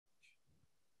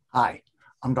Hi,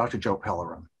 I'm Dr. Joe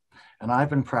Pelerin, and I've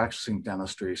been practicing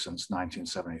dentistry since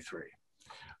 1973.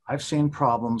 I've seen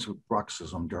problems with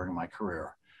bruxism during my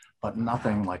career, but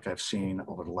nothing like I've seen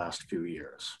over the last few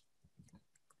years.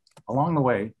 Along the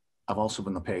way, I've also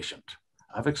been the patient.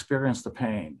 I've experienced the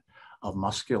pain of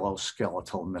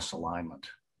musculoskeletal misalignment.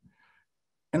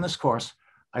 In this course,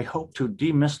 I hope to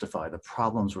demystify the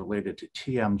problems related to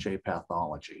TMJ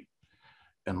pathology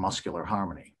and muscular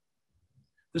harmony.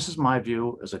 This is my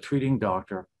view as a treating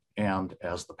doctor and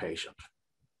as the patient.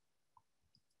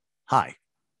 Hi,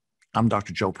 I'm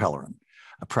Dr. Joe Pelerin,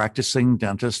 a practicing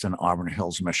dentist in Auburn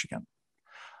Hills, Michigan.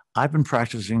 I've been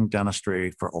practicing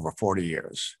dentistry for over 40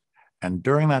 years, and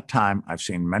during that time, I've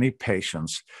seen many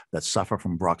patients that suffer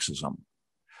from bruxism,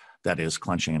 that is,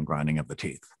 clenching and grinding of the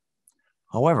teeth.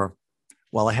 However,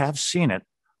 while I have seen it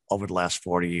over the last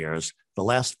 40 years, the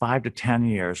last 5 to 10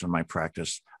 years in my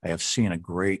practice, I have seen a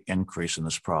great increase in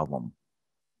this problem.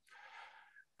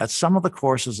 At some of the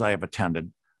courses I have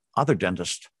attended, other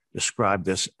dentists describe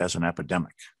this as an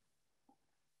epidemic.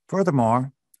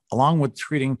 Furthermore, along with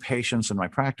treating patients in my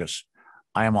practice,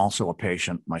 I am also a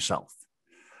patient myself.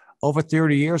 Over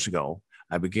 30 years ago,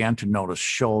 I began to notice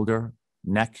shoulder,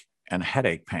 neck, and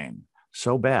headache pain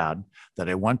so bad that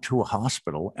I went to a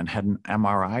hospital and had an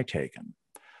MRI taken.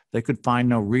 They could find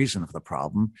no reason for the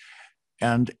problem,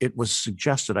 and it was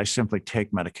suggested I simply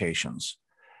take medications.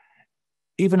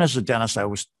 Even as a dentist, I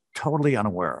was totally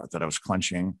unaware that I was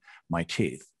clenching my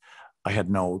teeth. I had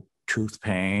no tooth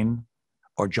pain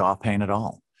or jaw pain at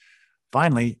all.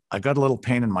 Finally, I got a little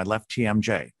pain in my left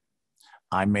TMJ.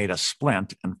 I made a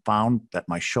splint and found that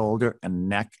my shoulder and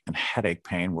neck and headache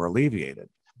pain were alleviated.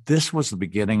 This was the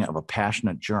beginning of a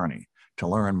passionate journey to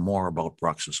learn more about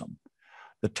bruxism,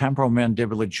 the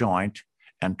temporomandibular joint,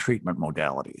 and treatment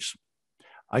modalities.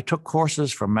 I took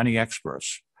courses from many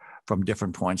experts from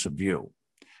different points of view.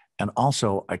 And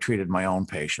also, I treated my own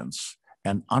patients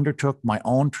and undertook my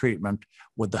own treatment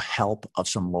with the help of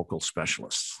some local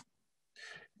specialists.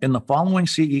 In the following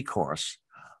CE course,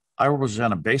 I will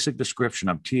present a basic description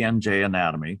of TMJ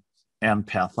anatomy and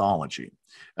pathology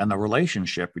and the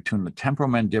relationship between the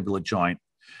temporomandibular joint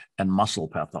and muscle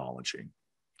pathology.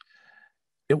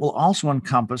 It will also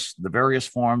encompass the various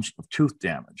forms of tooth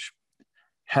damage,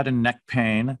 head and neck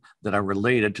pain that are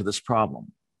related to this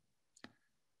problem.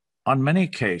 On many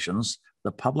occasions,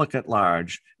 the public at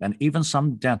large and even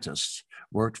some dentists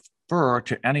refer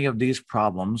to any of these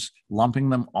problems, lumping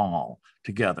them all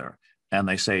together, and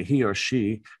they say he or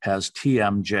she has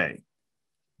TMJ.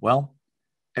 Well,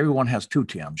 everyone has two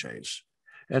TMJs.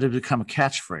 It has become a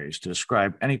catchphrase to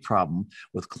describe any problem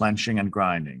with clenching and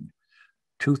grinding,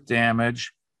 tooth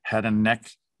damage, head and neck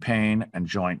pain, and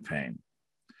joint pain.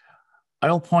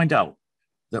 I'll point out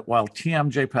that while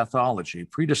TMJ pathology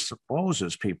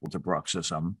predisposes people to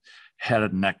bruxism, head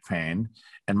and neck pain,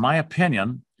 in my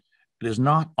opinion, it is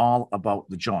not all about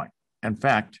the joint. In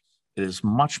fact, it is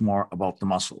much more about the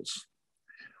muscles.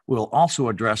 We'll also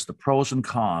address the pros and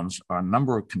cons of a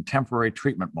number of contemporary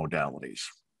treatment modalities.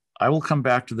 I will come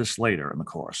back to this later in the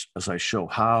course as I show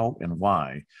how and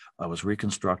why I was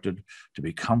reconstructed to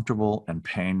be comfortable and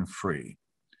pain-free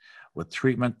with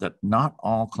treatment that not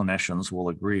all clinicians will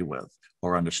agree with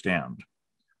or understand.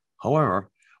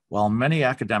 However, while many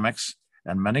academics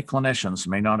and many clinicians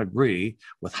may not agree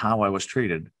with how I was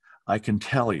treated, I can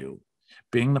tell you,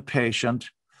 being the patient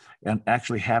and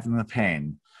actually having the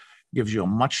pain gives you a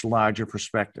much larger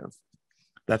perspective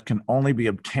that can only be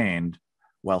obtained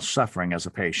while suffering as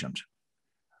a patient.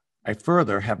 I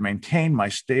further have maintained my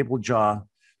stable jaw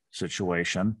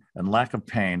situation and lack of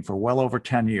pain for well over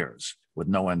 10 years with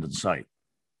no end in sight.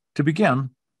 To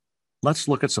begin, let's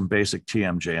look at some basic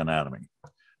TMJ anatomy.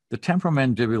 The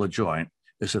temporomandibular joint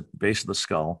is at the base of the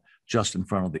skull, just in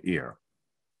front of the ear.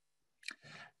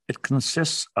 It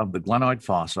consists of the glenoid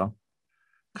fossa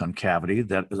concavity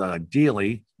that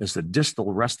ideally is the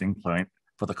distal resting point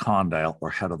for the condyle or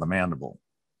head of the mandible.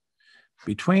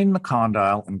 Between the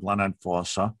condyle and glenoid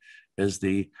fossa is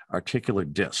the articular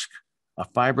disc, a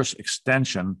fibrous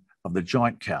extension of the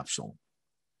joint capsule.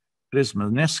 It is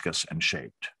meniscus in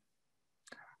shape.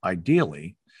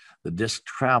 Ideally, the disc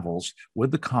travels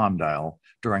with the condyle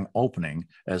during opening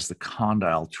as the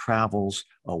condyle travels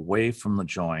away from the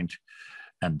joint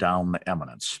and down the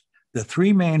eminence. The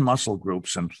three main muscle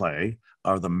groups in play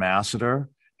are the masseter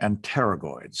and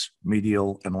pterygoids,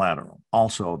 medial and lateral,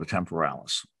 also the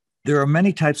temporalis. There are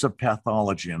many types of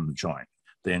pathology in the joint.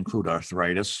 They include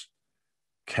arthritis,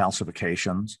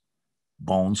 calcifications,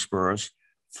 bone spurs,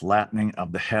 flattening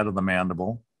of the head of the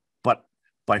mandible, but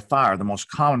by far the most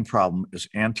common problem is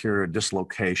anterior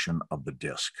dislocation of the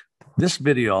disc. This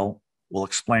video will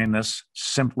explain this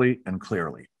simply and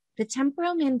clearly. The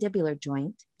temporomandibular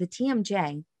joint, the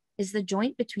TMJ, is the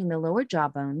joint between the lower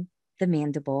jawbone, the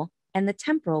mandible, and the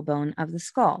temporal bone of the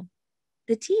skull.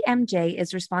 The TMJ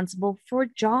is responsible for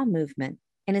jaw movement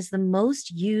and is the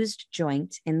most used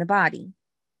joint in the body.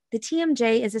 The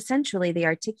TMJ is essentially the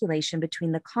articulation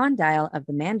between the condyle of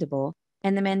the mandible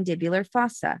and the mandibular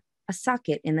fossa, a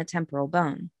socket in the temporal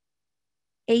bone.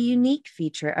 A unique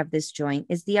feature of this joint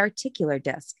is the articular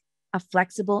disc, a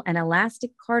flexible and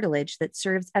elastic cartilage that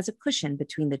serves as a cushion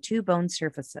between the two bone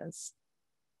surfaces.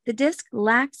 The disc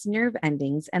lacks nerve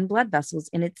endings and blood vessels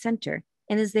in its center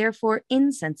and is therefore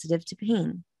insensitive to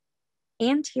pain.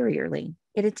 Anteriorly,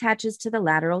 it attaches to the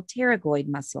lateral pterygoid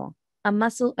muscle, a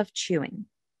muscle of chewing.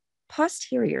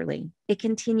 Posteriorly, it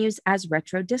continues as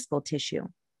retrodiscal tissue,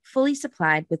 fully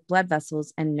supplied with blood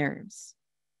vessels and nerves.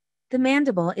 The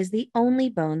mandible is the only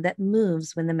bone that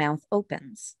moves when the mouth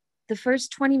opens. The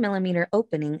first 20 millimeter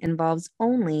opening involves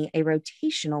only a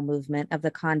rotational movement of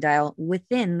the condyle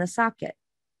within the socket.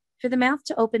 For the mouth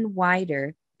to open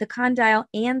wider, the condyle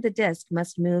and the disc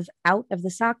must move out of the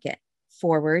socket,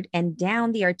 forward and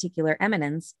down the articular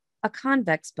eminence, a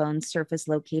convex bone surface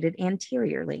located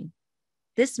anteriorly.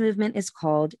 This movement is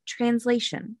called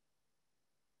translation.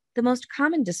 The most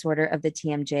common disorder of the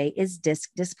TMJ is disc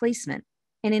displacement,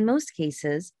 and in most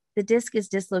cases, the disc is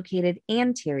dislocated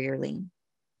anteriorly.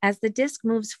 As the disc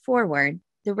moves forward,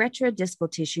 the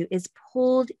retrodiscal tissue is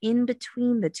pulled in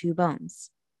between the two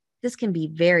bones. This can be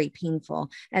very painful,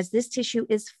 as this tissue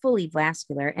is fully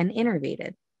vascular and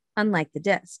innervated, unlike the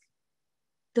disc.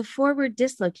 The forward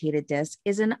dislocated disc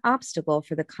is an obstacle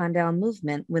for the condyle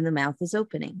movement when the mouth is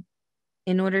opening.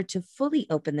 In order to fully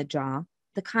open the jaw,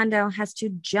 the condyle has to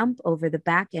jump over the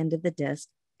back end of the disc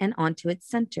and onto its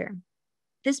center.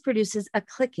 This produces a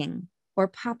clicking or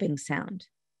popping sound.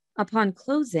 Upon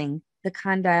closing, the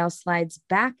condyle slides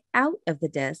back out of the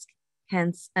disc,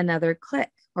 hence another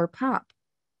click or pop.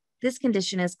 This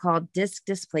condition is called disc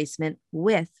displacement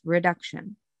with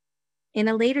reduction. In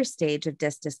a later stage of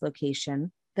disc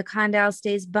dislocation, the condyle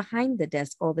stays behind the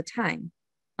disc all the time,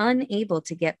 unable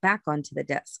to get back onto the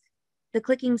disc. The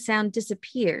clicking sound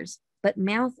disappears, but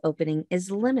mouth opening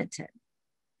is limited.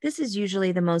 This is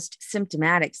usually the most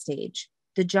symptomatic stage.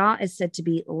 The jaw is said to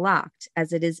be locked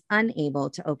as it is unable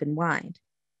to open wide.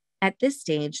 At this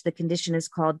stage, the condition is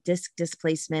called disc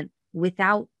displacement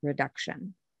without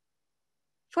reduction.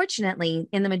 Fortunately,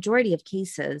 in the majority of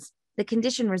cases, the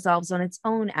condition resolves on its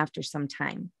own after some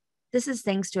time. This is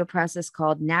thanks to a process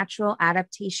called natural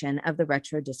adaptation of the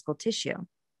retrodiscal tissue,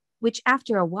 which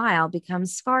after a while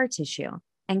becomes scar tissue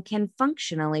and can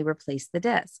functionally replace the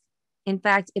disc. In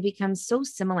fact, it becomes so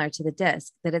similar to the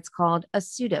disc that it's called a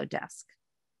pseudodisc.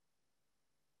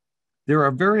 There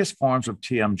are various forms of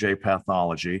TMJ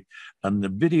pathology, and the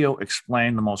video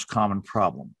explained the most common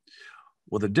problem.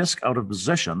 With a disc out of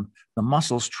position, the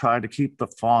muscles try to keep the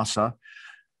fossa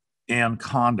and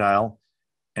condyle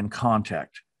in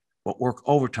contact, but work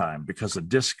overtime because the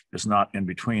disc is not in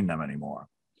between them anymore.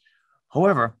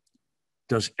 However,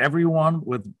 does everyone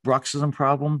with bruxism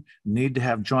problem need to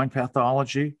have joint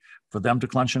pathology for them to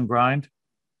clench and grind?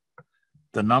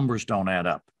 The numbers don't add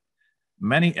up.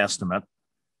 Many estimate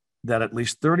that at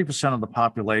least 30% of the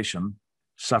population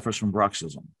suffers from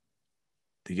bruxism.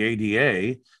 The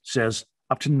ADA says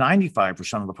up to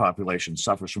 95% of the population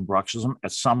suffers from bruxism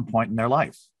at some point in their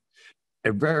life.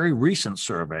 A very recent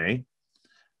survey,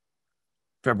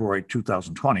 February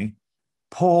 2020,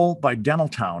 poll by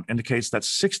Dentaltown indicates that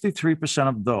 63%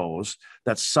 of those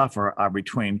that suffer are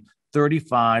between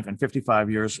 35 and 55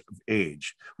 years of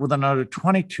age, with another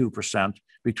 22%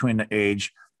 between the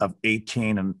age of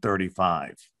 18 and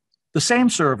 35. The same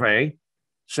survey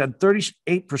said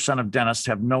 38% of dentists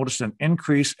have noticed an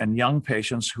increase in young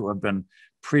patients who have been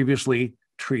previously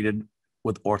treated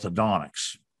with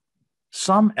orthodontics.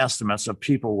 Some estimates of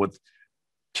people with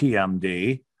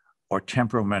TMD, or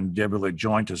temporomandibular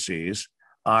joint disease,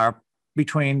 are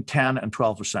between 10 and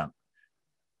 12%.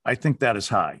 I think that is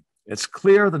high. It's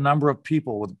clear the number of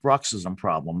people with bruxism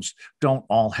problems don't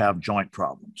all have joint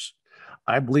problems.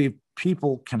 I believe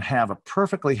people can have a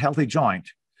perfectly healthy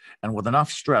joint, and with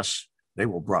enough stress, they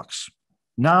will brux.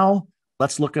 Now,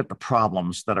 let's look at the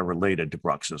problems that are related to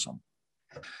bruxism.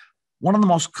 One of the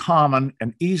most common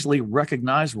and easily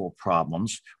recognizable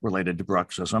problems related to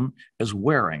bruxism is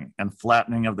wearing and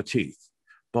flattening of the teeth,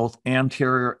 both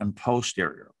anterior and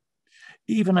posterior.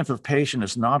 Even if the patient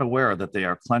is not aware that they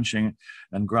are clenching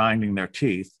and grinding their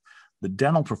teeth, the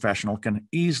dental professional can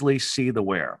easily see the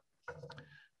wear.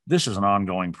 This is an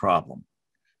ongoing problem.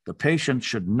 The patient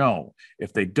should know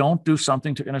if they don't do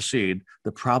something to intercede,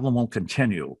 the problem will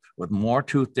continue with more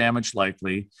tooth damage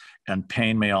likely, and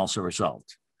pain may also result.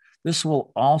 This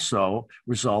will also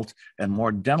result in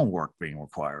more dental work being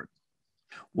required.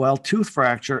 While tooth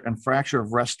fracture and fracture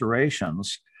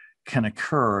restorations can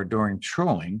occur during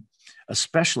chewing,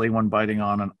 especially when biting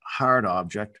on a hard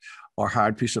object or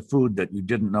hard piece of food that you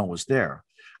didn't know was there,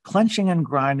 clenching and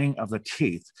grinding of the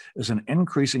teeth is an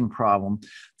increasing problem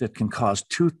that can cause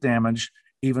tooth damage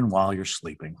even while you're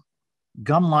sleeping.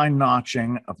 Gum line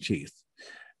notching of teeth.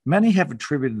 Many have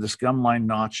attributed this gum line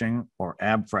notching or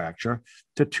ab fracture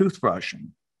to toothbrushing.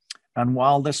 And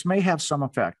while this may have some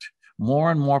effect,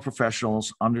 more and more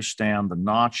professionals understand the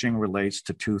notching relates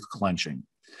to tooth clenching.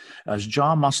 As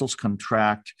jaw muscles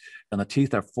contract and the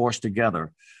teeth are forced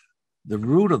together, the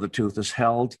root of the tooth is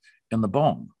held in the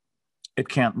bone. It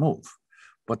can't move,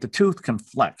 but the tooth can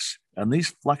flex, and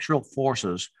these flexural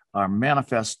forces are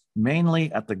manifest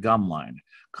mainly at the gum line,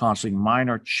 causing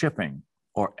minor chipping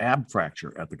or ab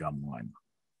fracture at the gum line.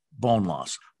 Bone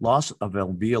loss. Loss of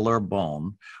alveolar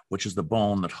bone, which is the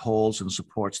bone that holds and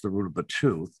supports the root of the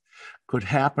tooth, could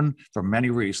happen for many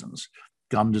reasons.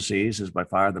 Gum disease is by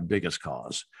far the biggest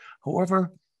cause.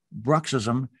 However,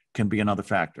 bruxism can be another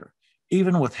factor.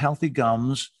 Even with healthy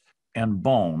gums and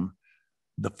bone,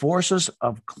 the forces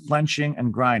of clenching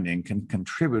and grinding can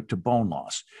contribute to bone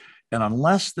loss. And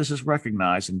unless this is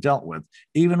recognized and dealt with,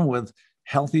 even with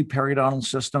healthy periodontal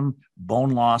system,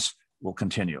 bone loss will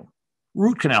continue.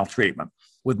 Root canal treatment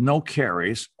with no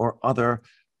caries or other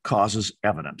causes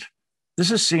evident.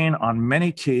 This is seen on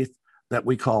many teeth that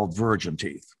we call virgin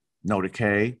teeth. No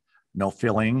decay, no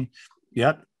filling,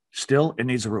 yet still it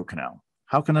needs a root canal.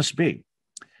 How can this be?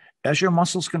 As your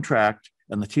muscles contract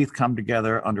and the teeth come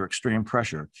together under extreme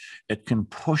pressure, it can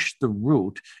push the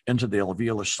root into the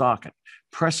alveolar socket,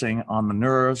 pressing on the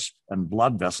nerves and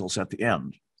blood vessels at the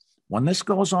end. When this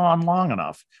goes on long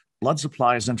enough, blood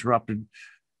supply is interrupted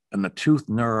and the tooth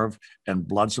nerve and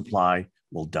blood supply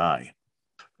will die.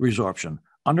 Resorption.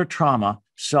 Under trauma,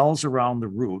 cells around the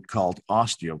root called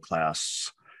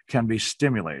osteoclasts can be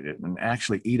stimulated and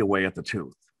actually eat away at the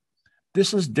tooth.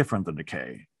 This is different than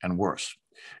decay and worse.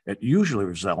 It usually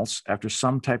results after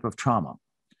some type of trauma.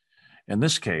 In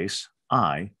this case,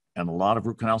 I, and a lot of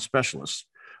root canal specialists,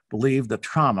 believe the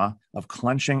trauma of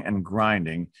clenching and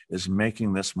grinding is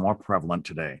making this more prevalent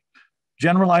today.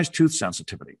 Generalized tooth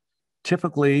sensitivity,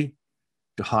 typically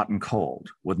to hot and cold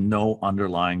with no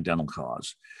underlying dental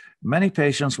cause. Many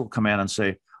patients will come in and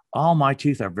say, all my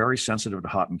teeth are very sensitive to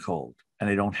hot and cold, and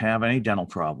they don't have any dental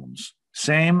problems.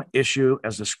 Same issue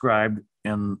as described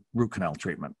in root canal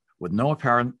treatment, with no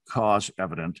apparent cause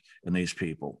evident in these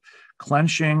people.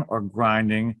 Clenching or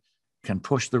grinding can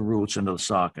push the roots into the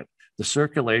socket. The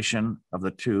circulation of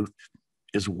the tooth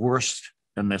is worst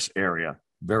in this area,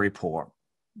 very poor.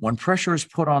 When pressure is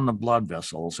put on the blood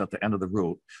vessels at the end of the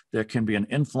root, there can be an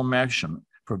inflammation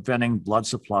preventing blood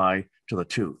supply to the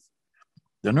tooth.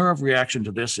 The nerve reaction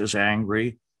to this is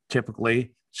angry,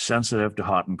 typically sensitive to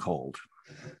hot and cold.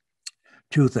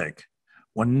 Toothache,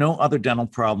 when no other dental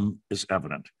problem is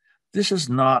evident. This is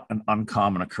not an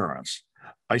uncommon occurrence.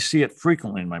 I see it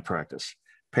frequently in my practice.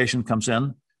 Patient comes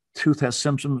in, tooth has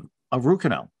symptoms of root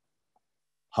canal.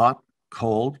 Hot,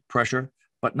 cold, pressure,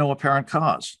 but no apparent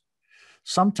cause.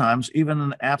 Sometimes even in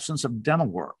the absence of dental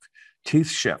work, teeth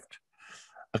shift.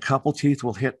 A couple teeth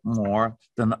will hit more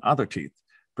than the other teeth,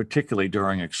 particularly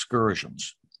during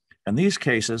excursions. In these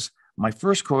cases, my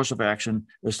first course of action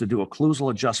is to do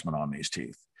occlusal adjustment on these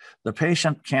teeth. The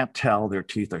patient can't tell their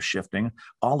teeth are shifting.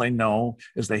 All they know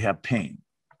is they have pain.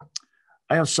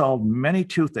 I have solved many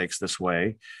toothaches this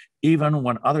way, even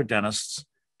when other dentists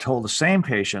told the same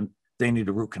patient they need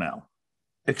a root canal.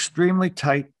 Extremely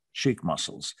tight cheek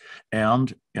muscles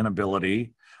and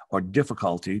inability or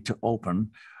difficulty to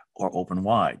open or open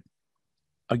wide.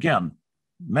 Again,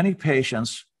 many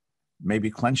patients may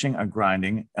be clenching or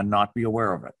grinding and not be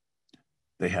aware of it.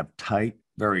 They have tight,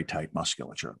 very tight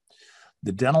musculature.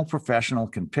 The dental professional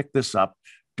can pick this up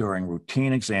during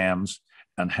routine exams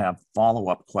and have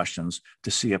follow-up questions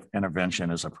to see if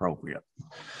intervention is appropriate.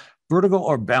 Vertigo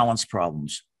or balance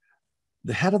problems.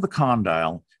 The head of the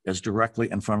condyle is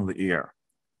directly in front of the ear.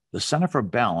 The center for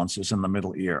balance is in the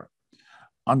middle ear.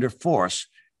 Under force,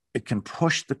 it can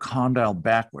push the condyle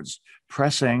backwards,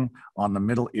 pressing on the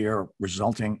middle ear,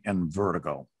 resulting in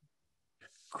vertigo.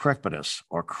 Crepitus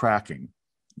or cracking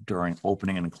during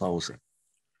opening and closing.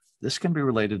 This can be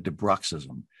related to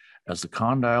bruxism, as the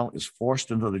condyle is forced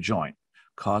into the joint,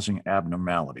 causing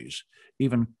abnormalities.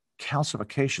 Even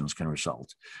calcifications can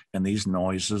result in these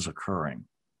noises occurring.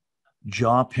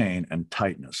 Jaw pain and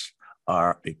tightness.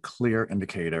 are a clear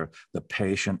indicator the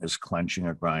patient is clenching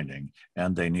or grinding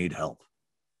and they need help.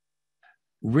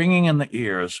 Ringing in the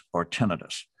ears or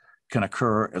tinnitus can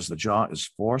occur as the jaw is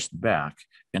forced back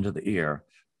into the ear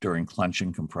during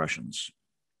clenching compressions.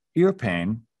 Ear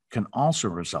pain can also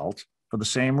result for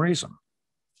the same reason.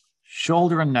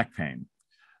 Shoulder and neck pain.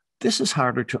 This is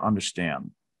harder to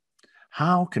understand.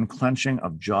 How can clenching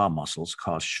of jaw muscles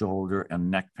cause shoulder and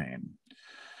neck pain?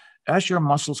 As your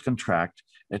muscles contract,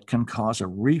 it can cause a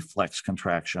reflex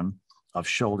contraction of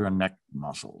shoulder and neck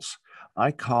muscles.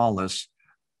 I call this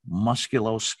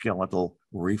musculoskeletal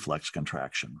reflex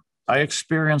contraction. I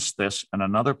experienced this in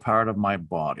another part of my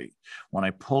body when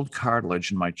I pulled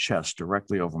cartilage in my chest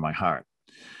directly over my heart,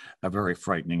 a very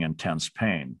frightening, intense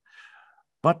pain.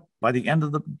 But by the end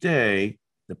of the day,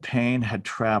 the pain had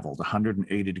traveled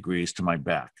 180 degrees to my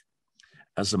back.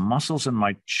 As the muscles in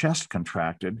my chest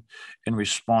contracted in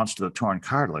response to the torn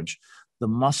cartilage, the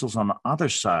muscles on the other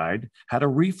side had a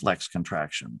reflex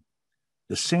contraction.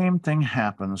 The same thing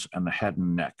happens in the head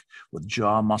and neck. With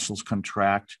jaw muscles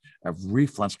contract, a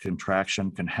reflex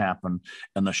contraction can happen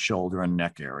in the shoulder and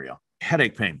neck area.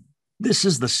 Headache pain. This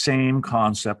is the same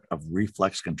concept of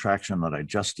reflex contraction that I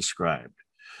just described.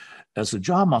 As the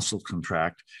jaw muscles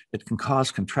contract, it can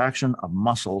cause contraction of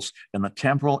muscles in the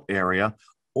temporal area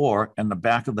or in the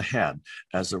back of the head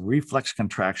as a reflex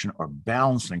contraction or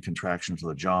balancing contraction to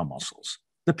the jaw muscles.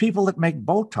 The people that make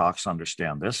Botox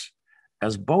understand this,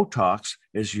 as Botox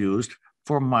is used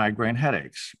for migraine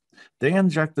headaches. They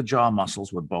inject the jaw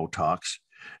muscles with Botox,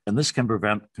 and this can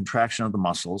prevent contraction of the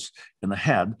muscles in the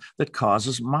head that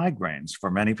causes migraines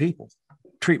for many people.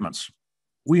 Treatments.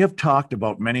 We have talked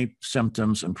about many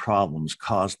symptoms and problems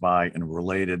caused by and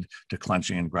related to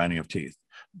clenching and grinding of teeth.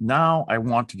 Now I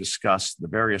want to discuss the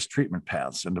various treatment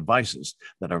paths and devices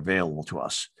that are available to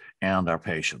us and our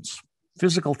patients.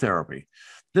 Physical therapy.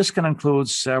 This can include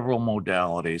several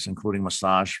modalities, including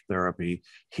massage therapy,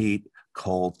 heat,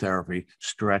 cold therapy,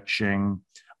 stretching,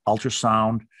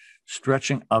 ultrasound,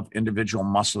 stretching of individual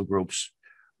muscle groups,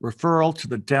 referral to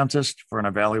the dentist for an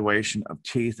evaluation of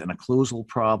teeth and occlusal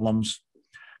problems.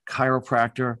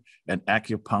 Chiropractor and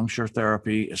acupuncture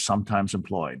therapy is sometimes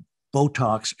employed.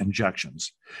 Botox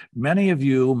injections. Many of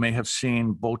you may have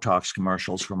seen Botox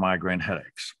commercials for migraine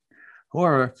headaches.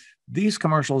 However, these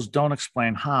commercials don't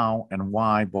explain how and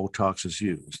why Botox is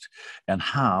used and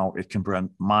how it can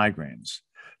prevent migraines.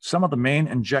 Some of the main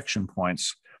injection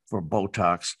points for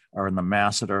Botox are in the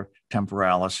masseter,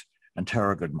 temporalis, and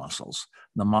pterygoid muscles,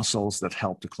 the muscles that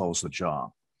help to close the jaw.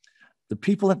 The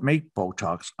people that make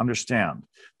Botox understand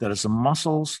that as the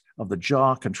muscles of the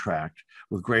jaw contract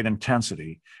with great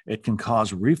intensity, it can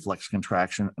cause reflex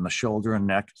contraction in the shoulder and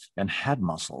neck and head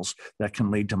muscles that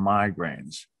can lead to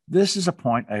migraines. This is a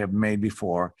point I have made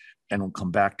before and will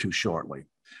come back to shortly.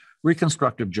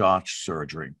 Reconstructive jaw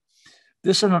surgery.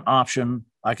 This is an option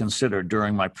I considered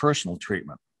during my personal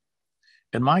treatment.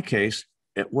 In my case,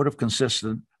 it would have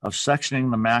consisted of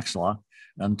sectioning the maxilla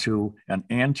into an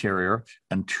anterior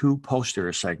and two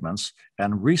posterior segments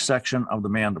and resection of the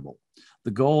mandible.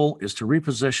 The goal is to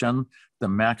reposition the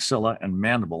maxilla and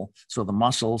mandible so the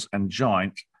muscles and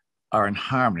joint are in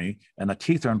harmony and the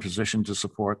teeth are in position to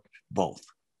support both.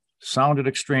 Sounded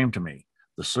extreme to me.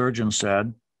 The surgeon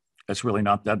said, it's really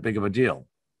not that big of a deal.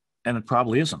 And it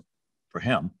probably isn't for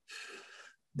him.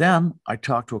 Then I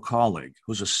talked to a colleague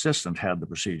whose assistant had the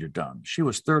procedure done. She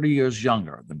was 30 years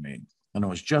younger than me and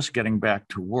was just getting back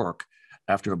to work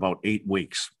after about 8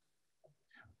 weeks.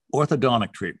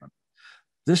 Orthodontic treatment.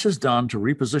 This is done to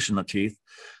reposition the teeth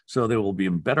so they will be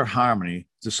in better harmony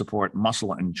to support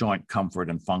muscle and joint comfort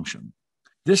and function.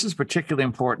 This is particularly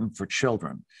important for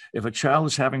children. If a child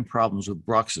is having problems with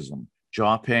bruxism,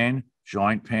 jaw pain,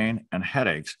 joint pain, and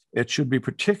headaches, it should be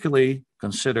particularly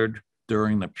considered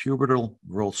during the pubertal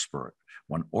growth spurt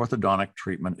when orthodontic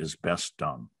treatment is best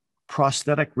done.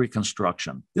 Prosthetic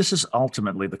reconstruction. This is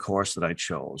ultimately the course that I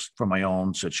chose for my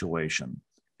own situation.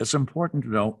 It's important to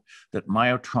note that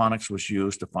myotronics was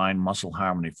used to find muscle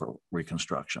harmony for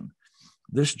reconstruction.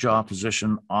 This jaw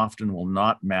position often will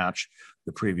not match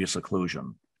the previous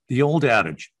occlusion. The old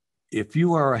adage, if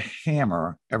you are a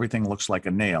hammer, everything looks like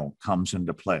a nail, comes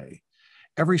into play.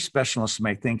 Every specialist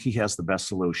may think he has the best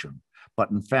solution,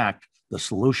 but in fact, the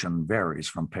solution varies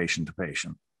from patient to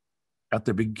patient. At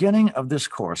the beginning of this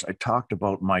course, I talked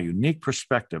about my unique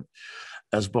perspective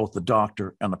as both the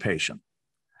doctor and the patient.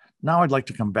 Now I'd like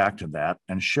to come back to that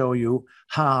and show you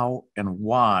how and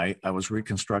why I was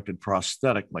reconstructed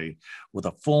prosthetically with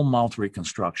a full mouth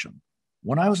reconstruction.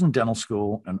 When I was in dental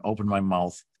school and opened my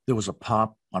mouth, there was a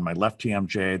pop on my left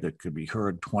TMJ that could be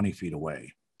heard 20 feet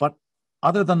away. But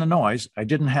Other than the noise, I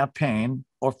didn't have pain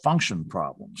or function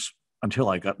problems until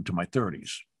I got into my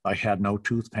 30s. I had no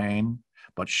tooth pain,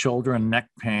 but shoulder and neck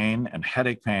pain and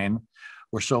headache pain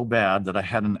were so bad that I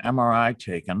had an MRI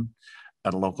taken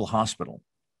at a local hospital.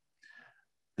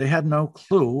 They had no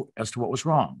clue as to what was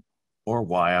wrong or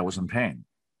why I was in pain.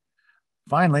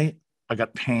 Finally, I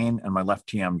got pain in my left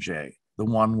TMJ, the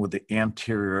one with the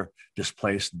anterior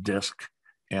displaced disc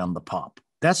and the pop.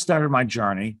 That started my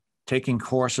journey, taking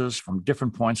courses from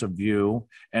different points of view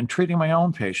and treating my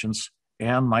own patients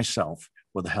and myself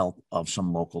with the help of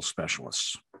some local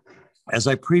specialists. As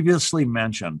I previously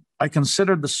mentioned, I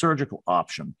considered the surgical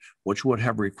option, which would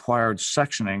have required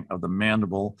sectioning of the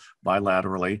mandible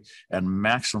bilaterally and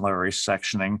maxillary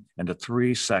sectioning into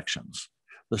 3 sections.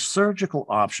 The surgical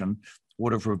option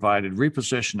would have provided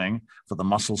repositioning for the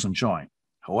muscles and joint.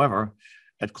 However,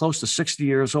 at close to 60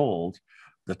 years old,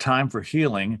 the time for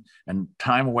healing and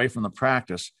time away from the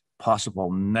practice,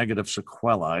 possible negative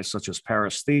sequelae such as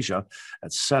paresthesia,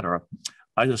 etc.,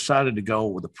 I decided to go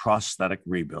with a prosthetic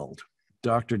rebuild.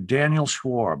 Dr. Daniel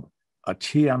Schwab, a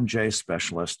TMJ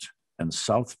specialist in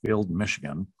Southfield,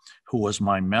 Michigan, who was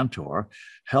my mentor,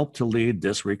 helped to lead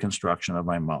this reconstruction of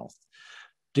my mouth.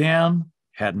 Dan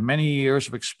had many years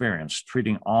of experience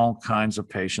treating all kinds of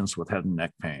patients with head and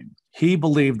neck pain. He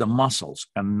believed the muscles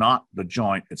and not the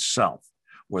joint itself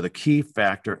were the key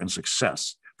factor in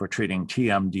success for treating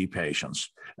TMD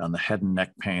patients and the head and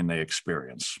neck pain they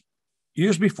experience.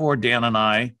 Years before Dan and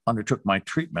I undertook my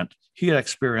treatment, he had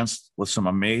experienced with some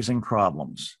amazing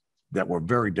problems that were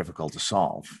very difficult to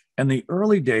solve. In the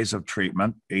early days of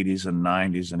treatment, 80s and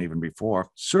 90s and even before,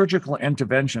 surgical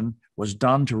intervention was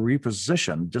done to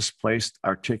reposition displaced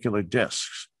articular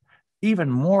discs. Even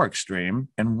more extreme,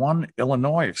 in one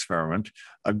Illinois experiment,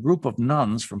 a group of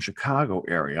nuns from Chicago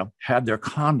area had their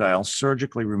condyles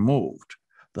surgically removed.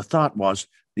 The thought was,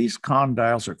 these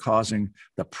condyles are causing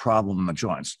the problem in the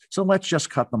joints, so let's just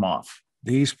cut them off.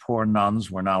 These poor nuns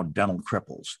were now dental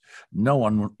cripples. No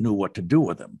one knew what to do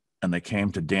with them, and they came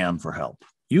to Dan for help.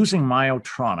 Using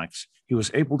myotronics, he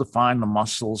was able to find the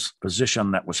muscles'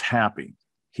 position that was happy.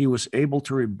 He was able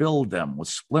to rebuild them with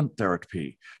splint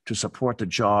therapy to support the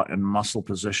jaw and muscle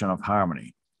position of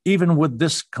harmony. Even with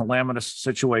this calamitous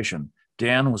situation,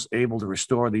 Dan was able to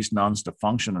restore these nuns to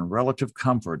function in relative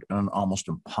comfort in an almost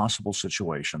impossible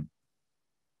situation.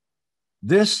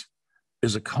 This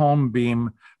is a cone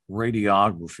beam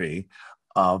radiography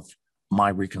of my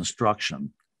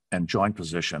reconstruction and joint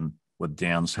position with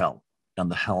Dan's help and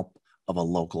the help of a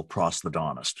local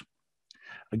prosthodontist.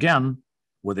 Again,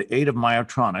 with the aid of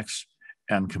myotronics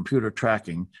and computer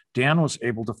tracking, Dan was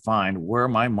able to find where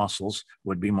my muscles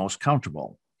would be most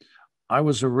comfortable. I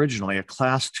was originally a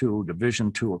Class 2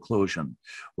 Division 2 occlusion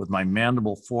with my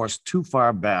mandible forced too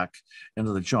far back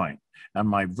into the joint and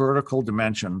my vertical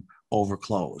dimension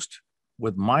overclosed.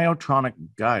 With myotronic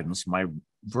guidance, my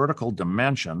vertical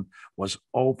dimension was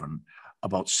open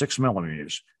about 6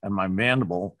 millimeters and my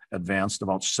mandible advanced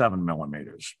about 7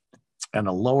 millimeters. And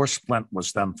a lower splint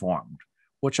was then formed,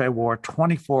 which I wore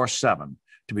 24/7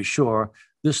 to be sure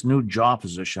this new jaw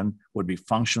position would be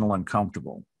functional and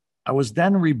comfortable. I was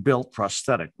then rebuilt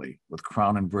prosthetically with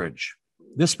crown and bridge.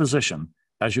 This position,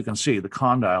 as you can see, the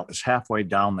condyle is halfway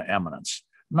down the eminence,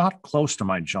 not close to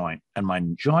my joint, and my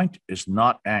joint is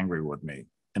not angry with me.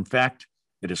 In fact,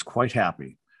 it is quite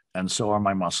happy, and so are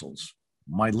my muscles.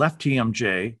 My left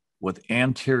TMJ with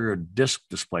anterior disc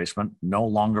displacement no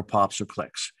longer pops or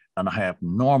clicks, and I have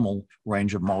normal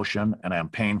range of motion and I am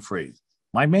pain-free.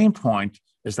 My main point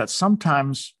is that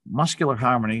sometimes muscular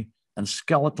harmony and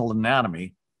skeletal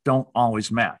anatomy don't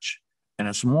always match, and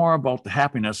it's more about the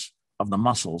happiness of the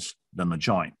muscles than the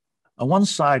joint. One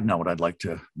side note I'd like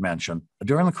to mention,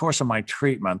 during the course of my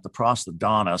treatment, the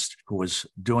prosthodontist who was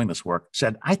doing this work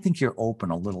said, I think you're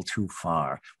open a little too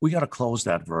far. We got to close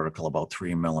that vertical about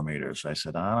 3 millimeters. I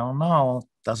said, I don't know.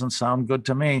 Doesn't sound good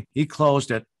to me. He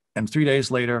closed it. And 3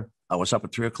 days later, I was up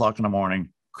at 3 o'clock in the morning,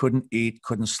 couldn't eat,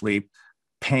 couldn't sleep,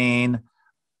 pain.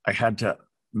 I had to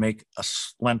make a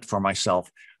splint for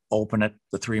myself, open it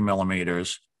the 3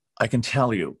 millimeters. I can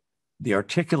tell you, the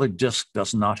articular disc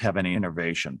does not have any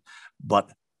innervation,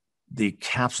 but the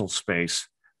capsule space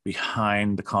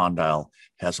behind the condyle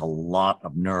has a lot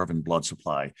of nerve and blood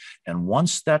supply. And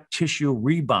once that tissue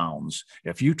rebounds,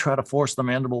 if you try to force the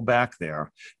mandible back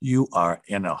there, you are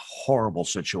in a horrible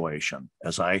situation,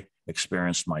 as I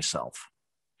experienced myself.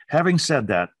 Having said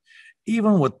that,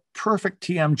 even with perfect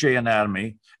TMJ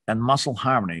anatomy and muscle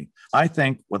harmony, I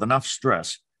think with enough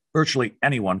stress, virtually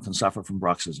anyone can suffer from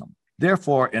bruxism.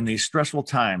 Therefore, in these stressful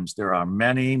times, there are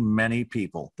many, many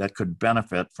people that could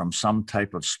benefit from some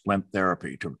type of splint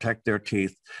therapy to protect their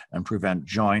teeth and prevent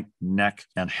joint, neck,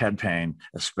 and head pain,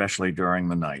 especially during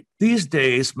the night. These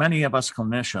days, many of us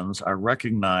clinicians are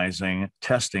recognizing,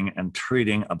 testing, and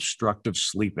treating obstructive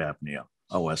sleep apnea,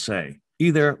 OSA,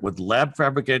 either with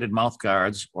lab-fabricated mouth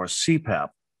guards or CPAP.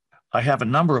 I have a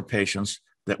number of patients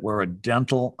that wear a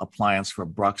dental appliance for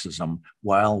bruxism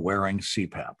while wearing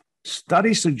CPAP.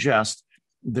 Studies suggest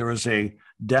there is a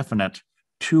definite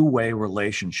two-way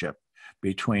relationship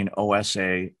between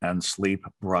OSA and sleep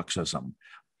bruxism,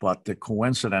 but the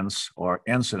coincidence or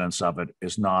incidence of it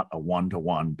is not a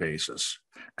one-to-one basis.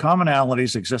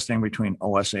 Commonalities existing between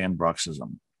OSA and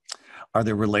bruxism. Are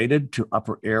they related to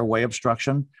upper airway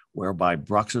obstruction, whereby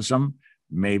bruxism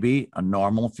may be a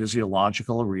normal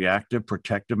physiological reactive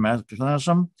protective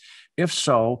mechanism? If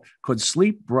so, could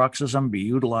sleep bruxism be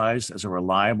utilized as a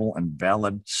reliable and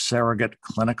valid surrogate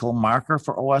clinical marker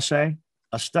for OSA?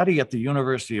 A study at the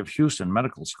University of Houston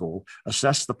Medical School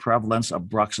assessed the prevalence of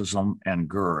bruxism and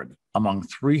GERD among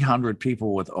 300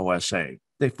 people with OSA.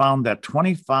 They found that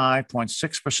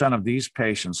 25.6% of these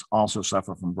patients also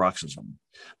suffer from bruxism.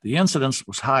 The incidence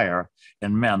was higher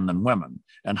in men than women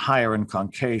and higher in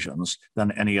Caucasians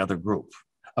than any other group.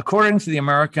 According to the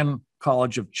American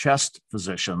College of Chest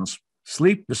Physicians,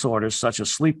 sleep disorders such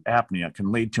as sleep apnea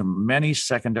can lead to many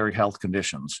secondary health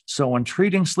conditions. So when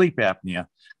treating sleep apnea,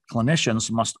 clinicians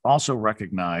must also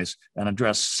recognize and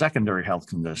address secondary health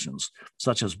conditions,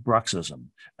 such as bruxism,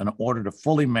 in order to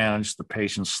fully manage the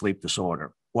patient's sleep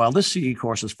disorder. While this CE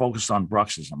course is focused on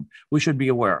bruxism, we should be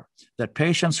aware that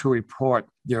patients who report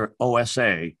their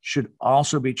OSA should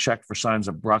also be checked for signs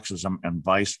of bruxism and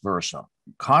vice versa.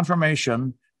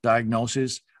 Confirmation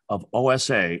diagnosis of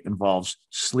OSA involves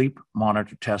sleep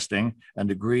monitor testing, and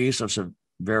degrees of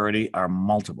severity are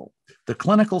multiple. The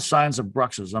clinical signs of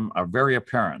bruxism are very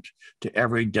apparent to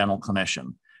every dental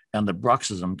clinician, and the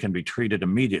bruxism can be treated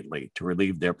immediately to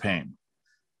relieve their pain.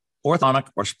 Orthodontic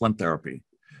or splint therapy.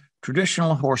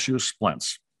 Traditional horseshoe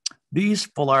splints. These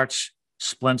full arch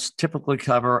splints typically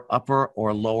cover upper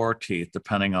or lower teeth,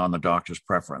 depending on the doctor's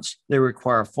preference. They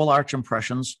require full arch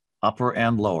impressions, upper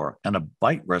and lower, and a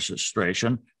bite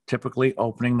registration, typically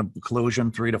opening the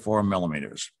occlusion 3 to 4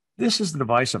 millimeters. This is the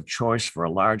device of choice for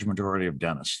a large majority of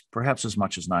dentists, perhaps as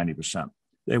much as 90%.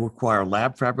 They require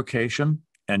lab fabrication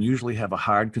and usually have a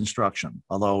hard construction,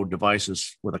 although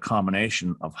devices with a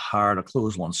combination of hard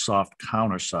occlusal and soft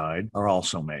counterside are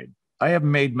also made. I have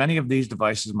made many of these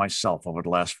devices myself over the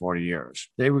last 40 years.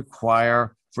 They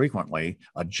require frequently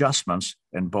adjustments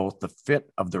in both the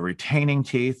fit of the retaining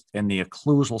teeth and the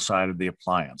occlusal side of the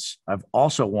appliance. I've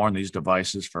also worn these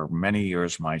devices for many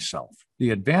years myself.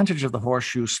 The advantage of the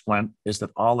horseshoe splint is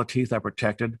that all the teeth are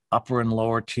protected, upper and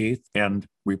lower teeth, and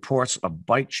reports of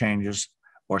bite changes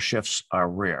or shifts are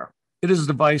rare. It is a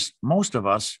device most of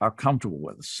us are comfortable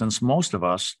with, since most of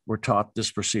us were taught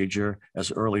this procedure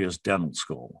as early as dental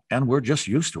school, and we're just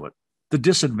used to it. The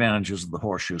disadvantages of the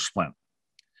horseshoe splint.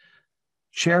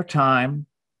 Chair time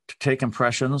to take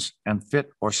impressions and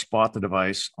fit or spot the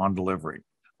device on delivery.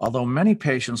 Although many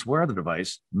patients wear the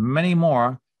device, many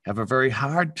more have a very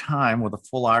hard time with a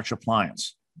full arch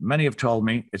appliance. Many have told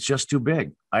me it's just too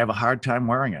big. I have a hard time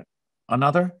wearing it.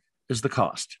 Another is the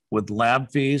cost, with lab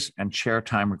fees and chair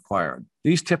time required.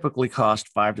 These typically cost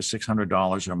 $500 to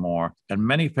 $600 or more, and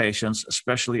many patients,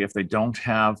 especially if they don't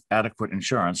have adequate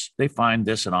insurance, they find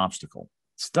this an obstacle.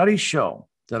 Studies show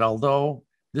that although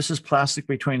this is plastic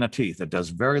between the teeth, it does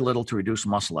very little to reduce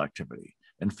muscle activity.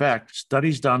 In fact,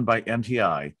 studies done by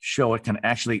NTI show it can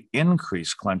actually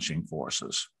increase clenching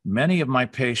forces. Many of my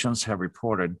patients have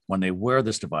reported when they wear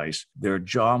this device, their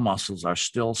jaw muscles are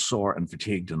still sore and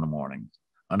fatigued in the morning.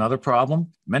 Another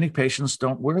problem, many patients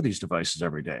don't wear these devices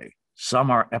every day. Some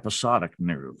are episodic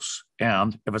use,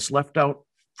 and if it's left out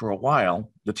for a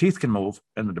while, the teeth can move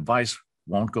and the device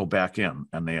won't go back in,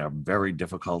 and they are very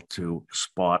difficult to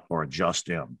spot or adjust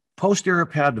in. Posterior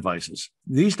pad devices.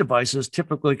 These devices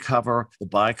typically cover the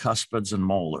bicuspids and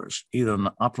molars, either in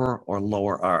the upper or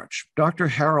lower arch. Dr.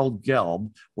 Harold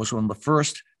Gelb was one of the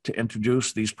first to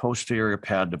introduce these posterior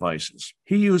pad devices.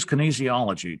 He used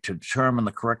kinesiology to determine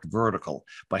the correct vertical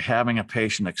by having a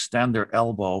patient extend their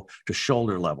elbow to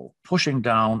shoulder level, pushing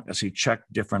down as he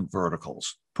checked different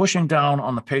verticals. Pushing down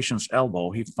on the patient's elbow,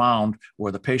 he found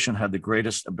where the patient had the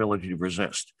greatest ability to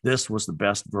resist. This was the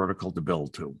best vertical to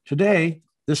build to. Today,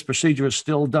 this procedure is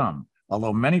still done,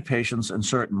 although many patients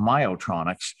insert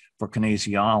myotronics for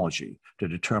kinesiology to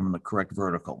determine the correct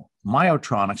vertical.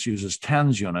 Myotronics uses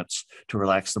TENS units to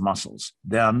relax the muscles.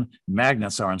 Then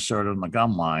magnets are inserted in the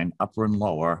gum line, upper and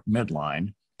lower,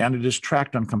 midline, and it is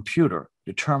tracked on computer,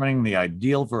 determining the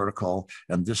ideal vertical,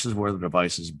 and this is where the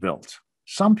device is built.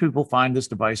 Some people find this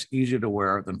device easier to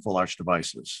wear than full arch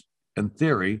devices. In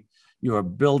theory, you are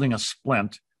building a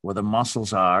splint where the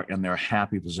muscles are in their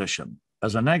happy position.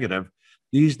 As a negative,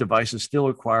 these devices still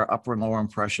require upper and lower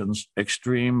impressions,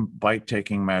 extreme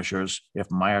bite-taking measures if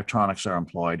myotronics are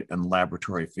employed, and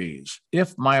laboratory fees.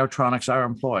 If myotronics are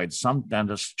employed, some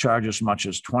dentists charge as much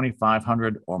as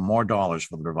 $2,500 or more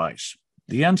for the device.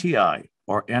 The NTI,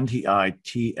 or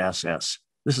NTI-TSS,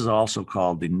 this is also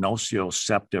called the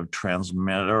nociceptive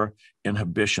transmitter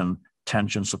inhibition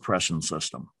tension suppression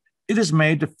system. It is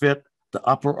made to fit the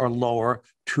upper or lower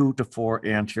 2 to 4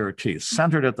 anterior teeth,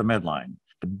 centered at the midline.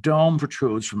 A dome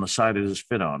protrudes from the side it is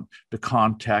fit on to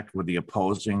contact with the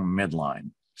opposing midline.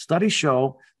 Studies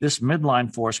show this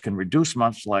midline force can reduce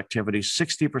muscle activity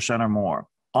 60% or more.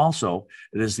 Also,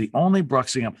 it is the only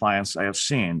bruxing appliance I have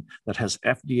seen that has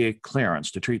FDA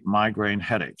clearance to treat migraine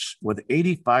headaches, with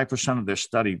 85% of their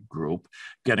study group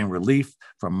getting relief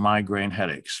from migraine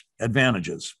headaches.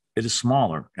 Advantages: it is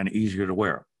smaller and easier to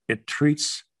wear. It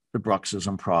treats the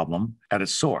bruxism problem at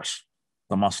its source,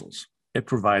 the muscles. It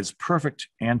provides perfect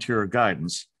anterior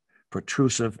guidance,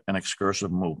 protrusive and excursive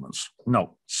movements.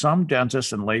 Note, some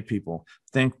dentists and lay people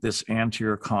think this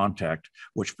anterior contact,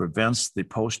 which prevents the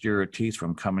posterior teeth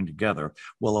from coming together,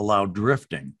 will allow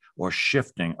drifting or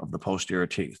shifting of the posterior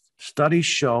teeth. Studies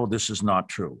show this is not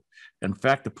true. In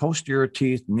fact, the posterior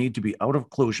teeth need to be out of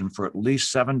occlusion for at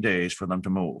least 7 days for them to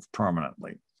move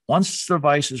permanently. Once the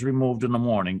device is removed in the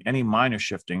morning, any minor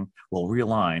shifting will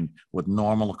realign with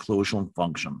normal occlusional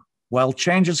function. While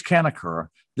changes can occur,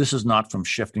 this is not from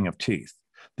shifting of teeth.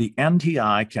 The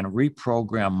NTI can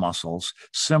reprogram muscles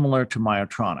similar to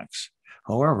myotronics.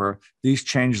 However, these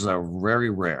changes are very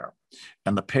rare,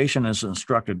 and the patient is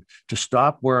instructed to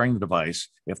stop wearing the device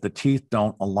if the teeth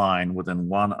don't align within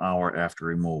 1 hour after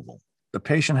removal. The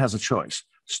patient has a choice: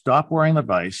 stop wearing the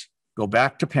device, go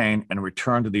back to pain, and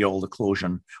return to the old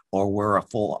occlusion, or wear a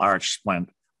full arch splint,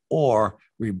 or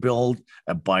rebuild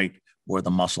a bite where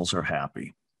the muscles are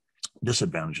happy.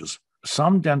 Disadvantages: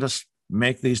 some dentists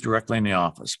make these directly in the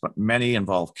office, but many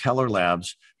involve Keller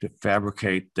labs to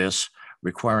fabricate this,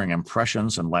 requiring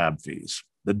impressions and lab fees.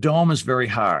 The dome is very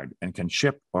hard and can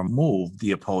chip or move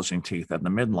the opposing teeth at the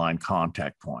midline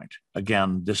contact point.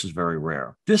 Again, this is very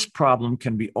rare. This problem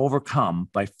can be overcome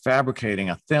by fabricating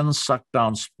a thin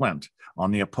suck-down splint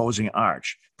on the opposing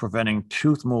arch, preventing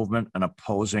tooth movement and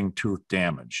opposing tooth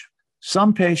damage.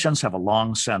 Some patients have a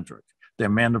long centric. Their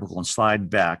mandible can slide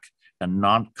back and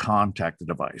not contact the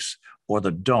device or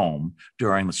the dome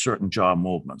during the certain jaw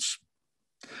movements.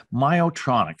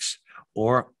 Myotronics,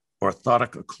 or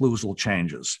orthodontic occlusal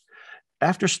changes.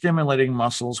 After stimulating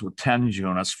muscles with TENS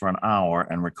units for an hour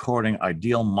and recording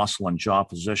ideal muscle and jaw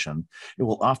position, it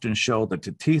will often show that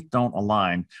the teeth don't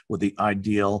align with the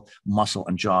ideal muscle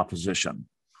and jaw position.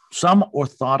 Some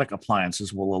orthodontic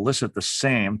appliances will elicit the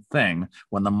same thing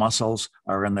when the muscles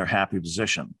are in their happy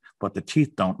position, but the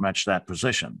teeth don't match that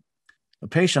position. The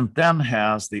patient then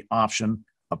has the option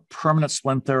of permanent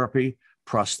splint therapy,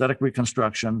 prosthetic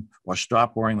reconstruction, or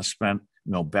stop wearing the splint,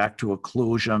 back to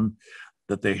occlusion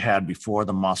that they had before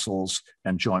the muscles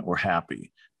and joint were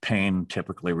happy. Pain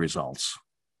typically results.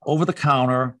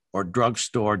 Over-the-counter or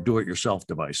drugstore do-it-yourself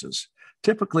devices.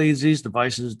 Typically, these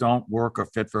devices don't work or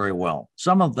fit very well.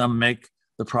 Some of them make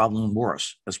the problem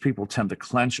worse, as people tend to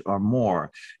clench or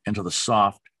more into the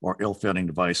soft or ill-fitting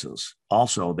devices.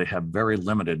 Also, they have very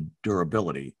limited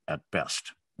durability at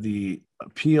best. The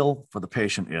appeal for the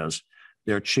patient is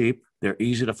they're cheap, they're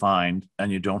easy to find,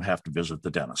 and you don't have to visit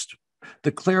the dentist.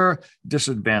 The clear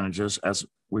disadvantages, as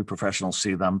we professionals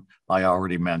see them, I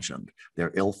already mentioned.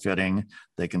 They're ill-fitting,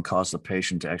 they can cause the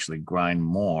patient to actually grind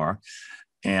more,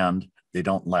 and they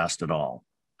don't last at all.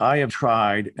 I have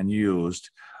tried and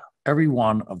used every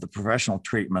one of the professional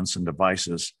treatments and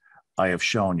devices I have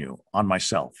shown you on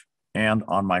myself and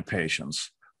on my patients,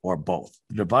 or both.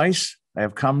 The device I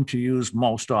have come to use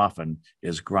most often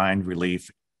is Grind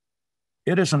Relief.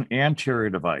 It is an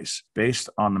anterior device based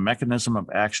on the mechanism of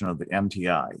action of the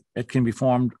NTI. It can be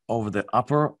formed over the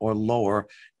upper or lower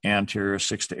anterior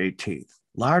 6 to 8 teeth.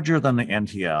 Larger than the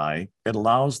NTI, it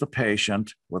allows the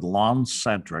patient with long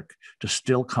centric to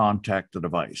still contact the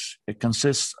device. It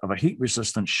consists of a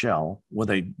heat-resistant shell with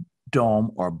a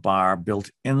dome or bar built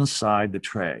inside the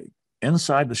tray.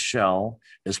 Inside the shell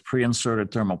is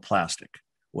pre-inserted thermoplastic,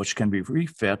 which can be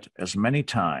refit as many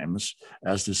times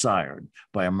as desired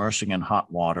by immersing in hot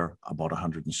water about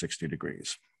 160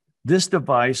 degrees. This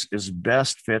device is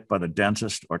best fit by the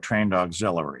dentist or trained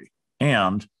auxiliary,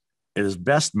 and it is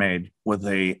best made with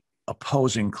a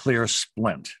opposing clear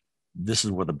splint. This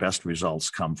is where the best results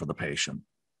come for the patient.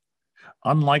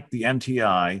 Unlike the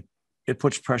NTI, it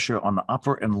puts pressure on the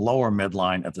upper and lower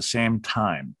midline at the same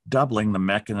time, doubling the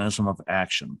mechanism of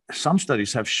action. Some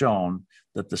studies have shown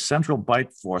that the central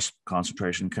bite force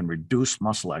concentration can reduce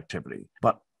muscle activity.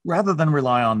 But rather than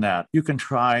rely on that, you can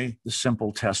try the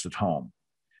simple test at home.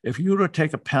 If you were to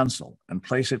take a pencil and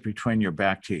place it between your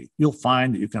back teeth, you'll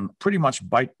find that you can pretty much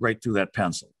bite right through that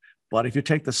pencil. But if you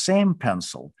take the same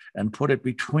pencil and put it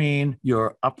between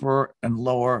your upper and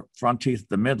lower front teeth,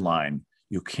 the midline,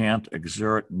 you can't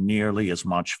exert nearly as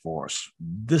much force.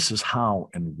 This is how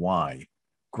and why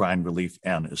Grind Relief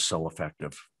N is so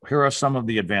effective. Here are some of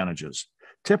the advantages.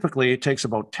 Typically, it takes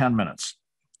about 10 minutes.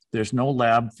 There's no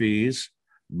lab fees,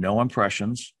 no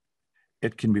impressions.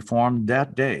 It can be formed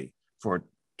that day for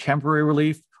temporary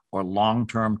relief or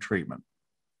long-term treatment.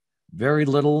 Very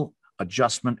little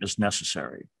adjustment is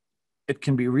necessary. It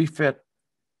can be refit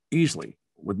easily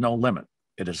with no limit.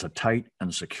 It is a tight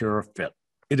and secure fit.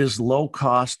 It is low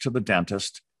cost to the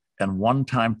dentist and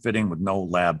one-time fitting with no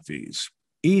lab fees.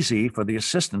 Easy for the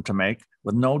assistant to make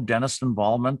with no dentist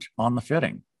involvement on the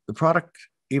fitting. The product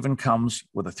even comes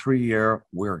with a 3-year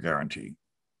wear guarantee.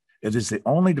 It is the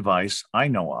only device I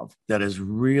know of that is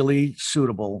really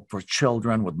suitable for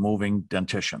children with moving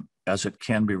dentition, as it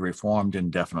can be reformed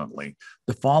indefinitely.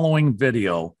 The following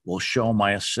video will show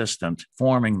my assistant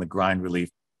forming the Grind Relief,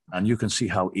 and you can see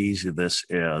how easy this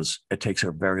is. It takes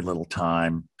her very little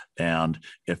time, and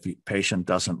if the patient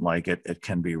doesn't like it, it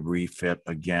can be refit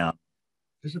again.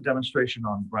 This is a demonstration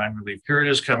on Grind Relief. Here it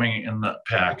is coming in the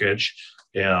package,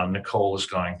 and Nicole is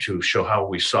going to show how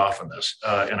we soften this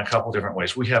in a couple different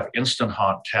ways. We have instant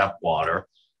hot tap water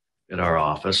at our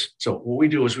office. So what we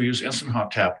do is we use instant hot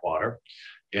tap water,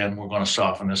 and we're going to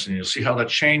soften this, and you'll see how that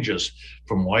changes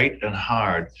from white and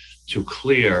hard to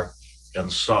clear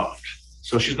and soft.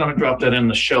 So she's going to drop that in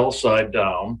the shell side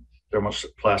down,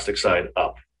 thermoplastic side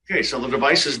up. Okay, so the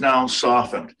device is now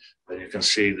softened, and you can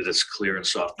see that it's clear and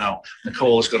soft. Now,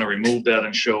 Nicole is going to remove that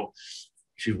and show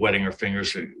she's wetting her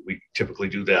fingers. We typically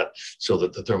do that so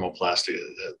that the thermoplastic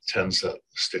tends to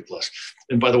stick less.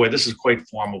 And by the way, this is quite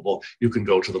formable. You can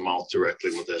go to the mouth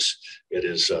directly with this. It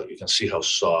is, you can see how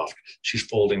soft. She's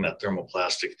folding that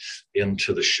thermoplastic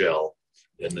into the shell.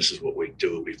 And this is what we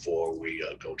do before we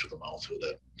go to the mouth with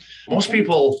it. Most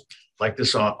people like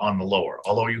this on the lower,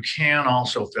 although you can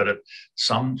also fit it.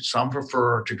 Some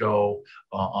prefer to go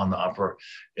on the upper.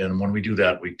 And when we do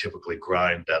that, we typically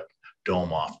grind that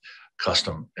dome off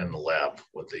custom in the lab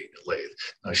with the lathe.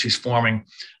 Now she's forming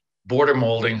border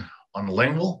molding on the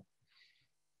lingual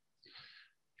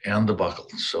and the buccal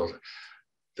so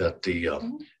that the,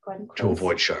 to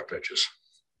avoid sharp edges.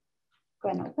 Go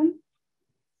ahead and open.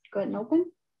 Go ahead and open.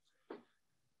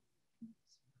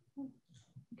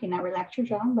 Okay, now relax your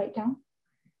jaw and bite down.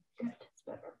 Good, that's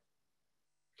better.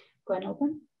 Go ahead and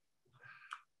open.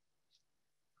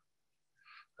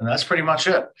 And that's pretty much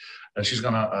it. And she's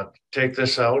gonna take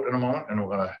this out in a moment, and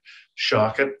we're gonna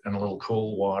shock it in a little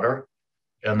cool water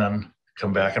and then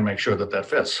come back and make sure that that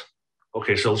fits.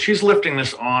 Okay, so she's lifting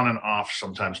this on and off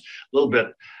sometimes a little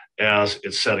bit as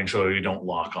it's setting so you don't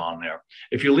lock on there.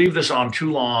 If you leave this on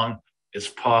too long, it's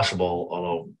possible,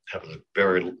 although happens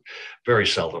very, very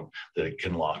seldom, that it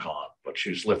can lock on, but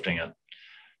she's lifting it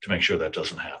to make sure that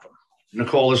doesn't happen.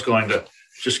 Nicole is going to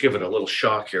just give it a little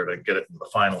shock here to get it in the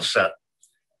final set,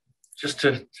 just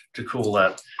to cool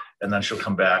that, and then she'll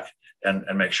come back and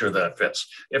make sure that it fits.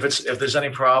 If there's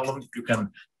any problem, you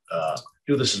can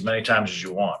do this as many times as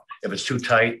you want. If it's too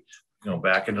tight,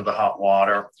 back into the hot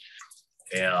water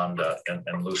and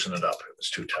loosen it up if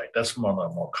it's too tight. That's one of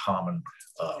the more common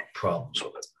problems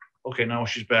with it. Okay, now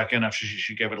she's back in after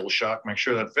she gave it a little shock. Make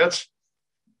sure that fits.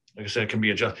 Like I said, it can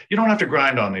be adjusted. You don't have to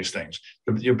grind on these things.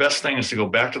 Your best thing is to go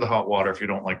back to the hot water if you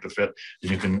don't like the fit,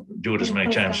 and you can do it as many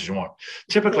times as you want.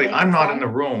 Typically, I'm not in the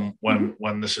room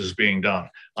when this is being done.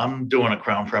 I'm doing a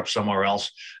crown prep somewhere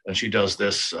else, and she does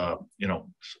this,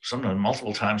 sometimes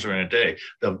multiple times during a day.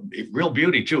 The real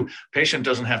beauty too, patient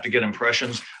doesn't have to get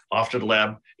impressions off to the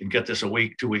lab and get this a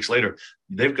week, 2 weeks later.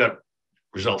 They've got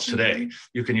results today.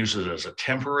 You can use it as a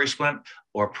temporary splint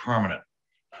or permanent.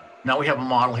 Now we have a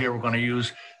model here. We're going to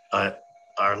use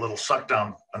our little suck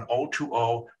down, an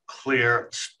O2O clear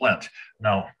splint.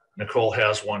 Now, Nicole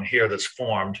has one here that's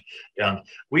formed, and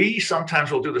we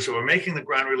sometimes will do this. So we're making the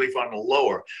Grind Relief on the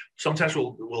lower. Sometimes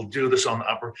we'll do this on the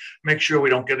upper. Make sure we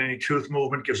don't get any tooth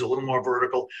movement, gives a little more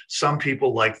vertical. Some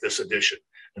people like this addition,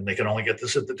 and they can only get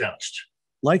this at the dentist.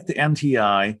 Like the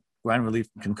NTI, Grind relief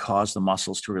can cause the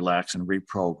muscles to relax and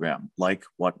reprogram, like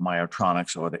what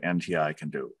myotronics or the NTI can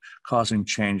do, causing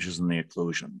changes in the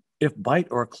occlusion. If bite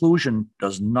or occlusion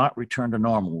does not return to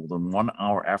normal within 1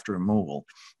 hour after removal,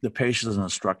 the patient is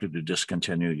instructed to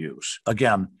discontinue use.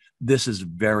 Again, this is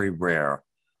very rare.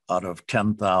 Out of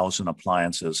 10,000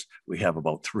 appliances, we have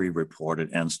about 3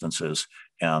 reported instances,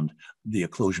 and the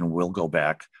occlusion will go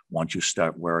back once you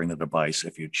start wearing the device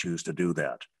if you choose to do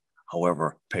that.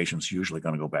 However, patients usually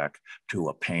going to go back to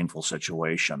a painful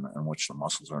situation in which the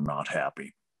muscles are not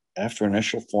happy. After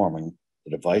initial forming,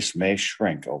 the device may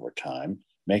shrink over time,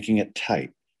 making it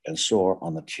tight and sore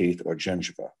on the teeth or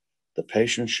gingiva. The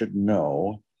patient should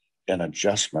know an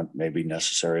adjustment may be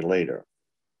necessary later.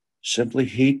 Simply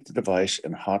heat the device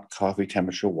in hot coffee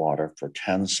temperature water for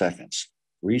 10 seconds.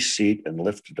 Reseat and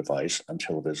lift the device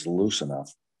until it is loose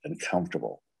enough and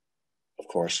comfortable. Of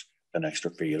course, an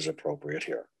extra fee is appropriate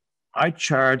here. I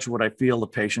charge what I feel the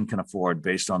patient can afford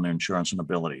based on their insurance and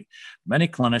ability. Many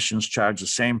clinicians charge the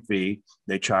same fee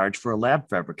they charge for a lab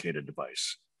fabricated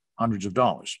device, hundreds of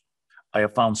dollars. I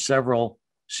have found several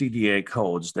CDA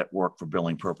codes that work for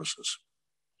billing purposes.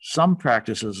 Some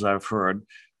practices I've heard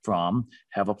from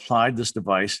have applied this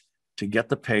device to get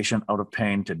the patient out of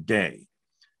pain today.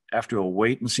 After a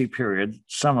wait and see period,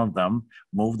 some of them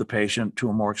move the patient to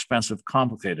a more expensive,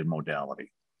 complicated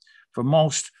modality. For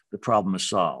most, the problem is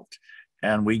solved,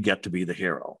 and we get to be the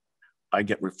hero. I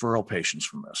get referral patients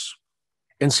from this.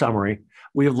 In summary,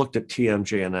 we have looked at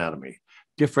TMJ anatomy,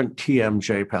 different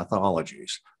TMJ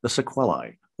pathologies, the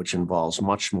sequelae, which involves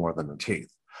much more than the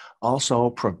teeth. Also,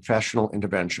 professional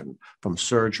intervention, from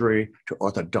surgery to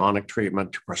orthodontic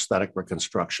treatment to prosthetic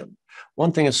reconstruction.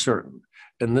 One thing is certain,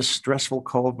 in this stressful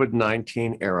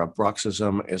COVID-19 era,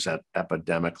 Bruxism is at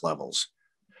epidemic levels.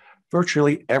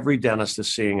 Virtually every dentist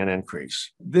is seeing an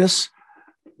increase. This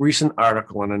recent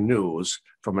article in the news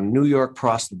from a New York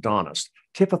prosthodontist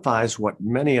typifies what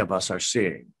many of us are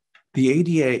seeing. The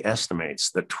ADA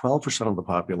estimates that 12% of the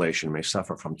population may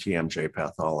suffer from TMJ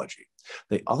pathology.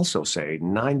 They also say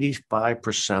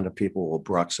 95% of people will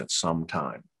brux at some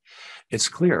time. It's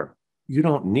clear you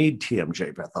don't need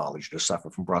TMJ pathology to suffer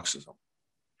from bruxism.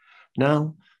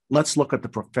 Now, let's look at the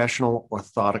professional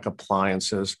orthotic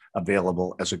appliances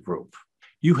available as a group.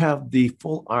 You have the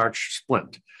full arch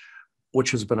splint,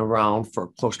 which has been around for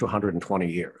close to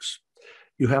 120 years.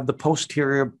 You have the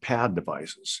posterior pad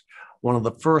devices. One of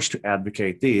the first to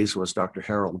advocate these was Dr.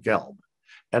 Harold Gelb.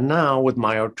 And now with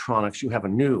myotronics, you have a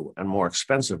new and more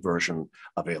expensive version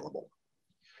available.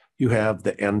 You have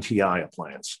the NTI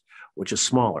appliance, which is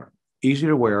smaller, easy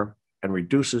to wear, and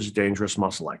reduces dangerous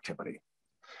muscle activity.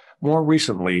 More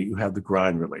recently, you have the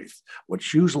grind relief,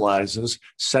 which utilizes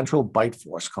central bite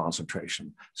force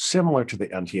concentration, similar to the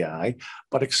NTI,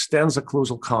 but extends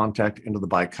occlusal contact into the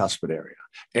bicuspid area.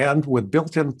 And with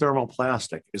built-in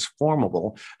thermoplastic, is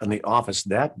formable in the office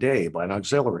that day by an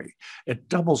auxiliary. It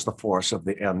doubles the force of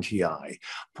the NTI,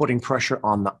 putting pressure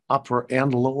on the upper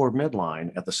and lower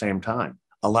midline at the same time.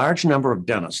 A large number of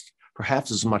dentists,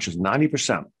 perhaps as much as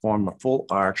 90%, form the full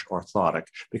arch orthotic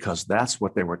because that's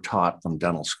what they were taught from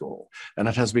dental school, and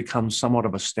it has become somewhat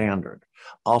of a standard.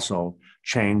 Also,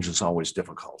 change is always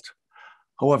difficult.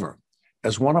 However,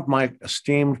 as one of my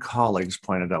esteemed colleagues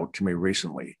pointed out to me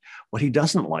recently, what he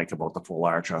doesn't like about the full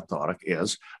arch orthotic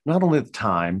is not only the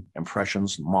time,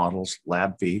 impressions, models,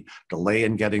 lab fee, delay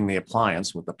in getting the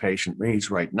appliance what the patient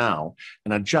needs right now,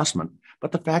 an adjustment,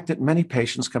 but the fact that many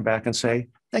patients come back and say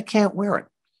they can't wear it.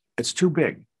 It's too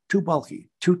big, too bulky,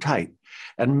 too tight,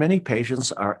 and many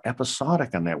patients are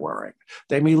episodic in their wearing.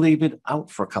 They may leave it out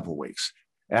for a couple of weeks.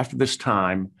 After this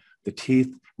time, the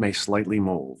teeth may slightly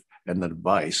move and the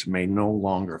device may no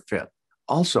longer fit.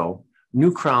 Also,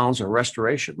 new crowns or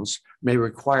restorations may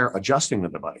require adjusting the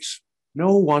device.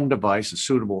 No one device is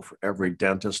suitable for every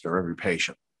dentist or every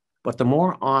patient, but the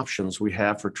more options we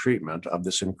have for treatment of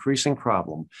this increasing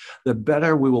problem, the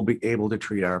better we will be able to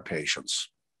treat our patients.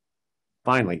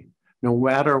 Finally, no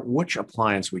matter which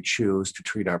appliance we choose to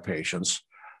treat our patients,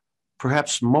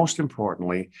 perhaps most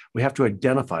importantly, we have to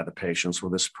identify the patients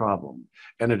with this problem,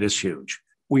 and it is huge.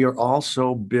 We are all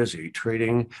so busy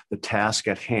treating the task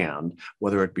at hand,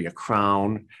 whether it be a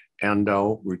crown,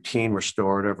 endo, routine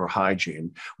restorative, or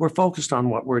hygiene. We're focused on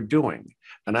what we're doing.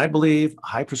 And I believe a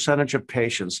high percentage of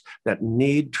patients that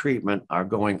need treatment are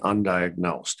going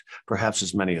undiagnosed, perhaps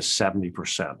as many as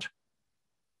 70%.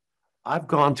 I've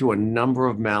gone through a number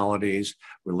of maladies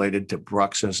related to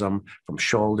bruxism, from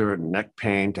shoulder and neck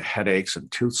pain to headaches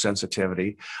and tooth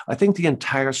sensitivity. I think the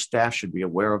entire staff should be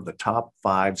aware of the top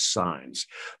 5 signs.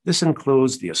 This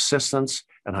includes the assistants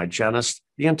and hygienists,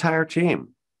 the entire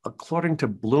team. According to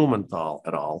Blumenthal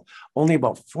et al., only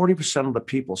about 40% of the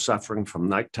people suffering from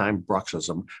nighttime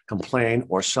bruxism complain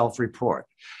or self-report,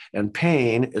 and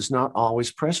pain is not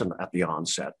always present at the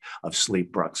onset of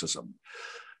sleep bruxism.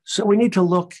 So we need to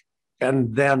look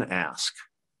and then ask.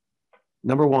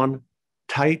 Number one,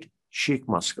 tight cheek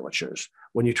musculatures.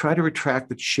 When you try to retract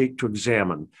the cheek to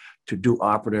examine, to do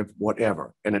operative,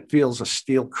 whatever, and it feels a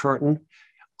steel curtain,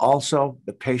 also,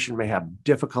 the patient may have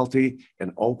difficulty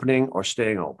in opening or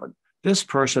staying open. This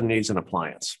person needs an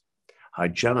appliance.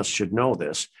 Hygienists should know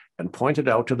this and point it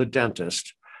out to the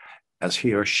dentist as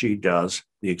he or she does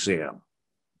the exam.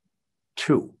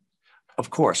 2,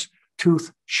 of course,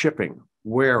 tooth chipping,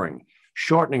 wearing,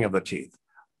 shortening of the teeth,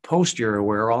 posterior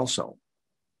wear also.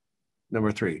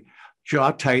 Number 3,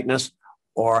 jaw tightness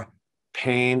or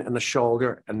pain in the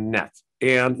shoulder and neck,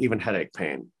 and even headache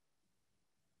pain.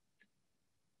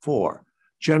 4,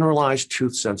 generalized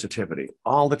tooth sensitivity.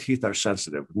 All the teeth are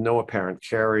sensitive, no apparent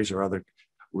caries or other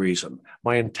reason.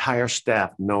 My entire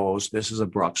staff knows this is a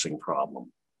bruxing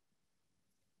problem.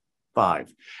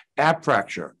 5,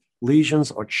 abfracture, lesions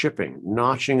or chipping,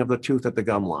 notching of the tooth at the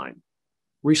gum line.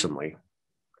 Recently,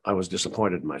 I was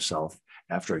disappointed in myself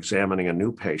after examining a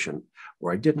new patient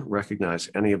where I didn't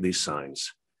recognize any of these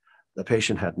signs. The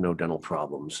patient had no dental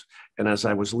problems, and as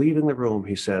I was leaving the room,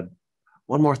 he said,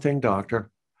 "One more thing, doctor.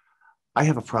 I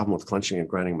have a problem with clenching and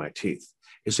grinding my teeth.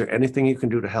 Is there anything you can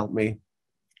do to help me?"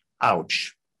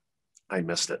 Ouch, I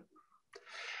missed it.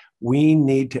 We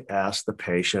need to ask the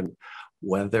patient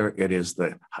whether it is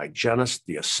the hygienist,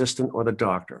 the assistant, or the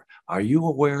doctor. Are you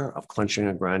aware of clenching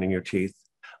and grinding your teeth?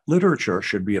 Literature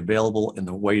should be available in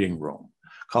the waiting room,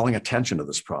 calling attention to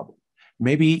this problem.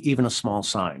 Maybe even a small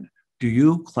sign. Do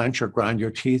you clench or grind your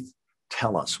teeth?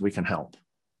 Tell us, we can help.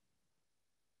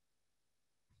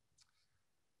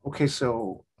 Okay,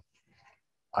 so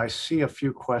I see a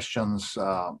few questions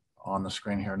on the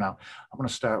screen here. Now, I'm going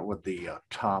to start with the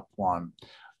top one.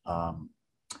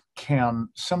 Can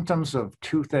symptoms of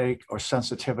toothache or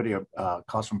sensitivity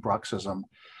cause from bruxism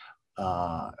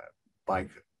by,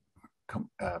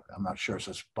 I'm not sure, it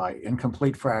says by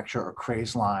incomplete fracture or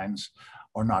crazed lines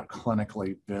or not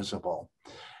clinically visible?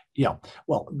 Yeah,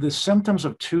 well, the symptoms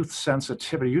of tooth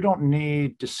sensitivity, you don't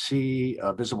need to see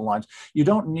visible lines. You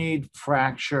don't need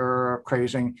fracture,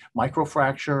 crazing,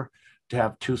 microfracture to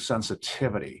have tooth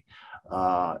sensitivity.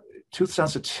 Tooth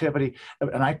sensitivity,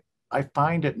 and I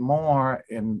find it more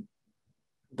in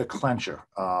the clencher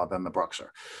than the bruxer.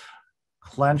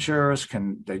 Clenchers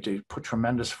they put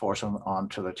tremendous force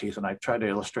onto the teeth, and I try to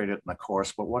illustrate it in the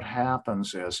course, but what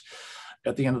happens is,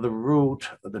 at the end of the root,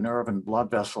 the nerve and blood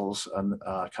vessels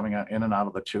coming in and out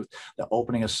of the tooth, the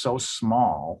opening is so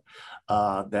small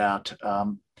that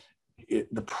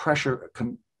the pressure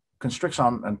constricts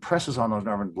on and presses on those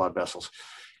nerve and blood vessels.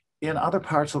 In other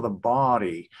parts of the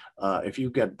body, if you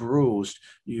get bruised,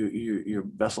 your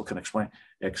vessel can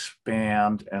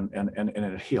expand and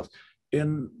it heals.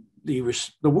 In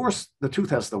the tooth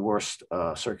has the worst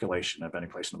circulation of any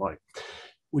place in the body.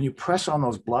 When you press on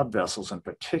those blood vessels in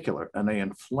particular, and they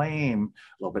inflame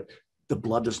a little bit, the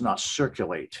blood does not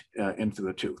circulate into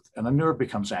the tooth, and the nerve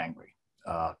becomes angry,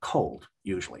 cold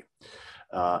usually.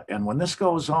 And when this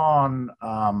goes on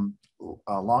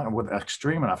long with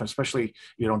extreme enough, especially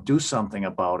you don't do something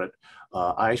about it,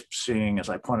 I'm seeing, as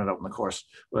I pointed out in the course,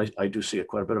 I do see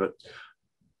quite a bit of it,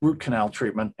 root canal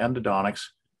treatment, endodontics,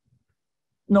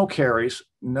 no caries,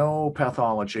 no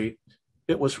pathology.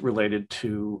 It was related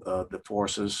to the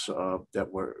forces that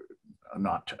were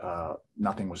not,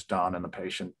 nothing was done, and the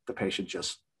patient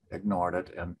just ignored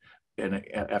it. And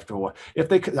after a while, if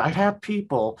they could, I have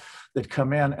people that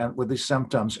come in and with these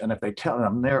symptoms, and if they tell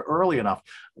them they're early enough,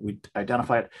 we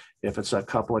identify it. If it's a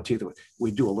couple of teeth,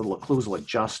 we do a little occlusal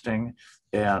adjusting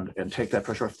and take that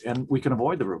pressure off, and we can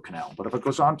avoid the root canal. But if it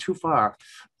goes on too far,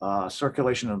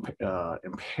 circulation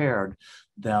impaired,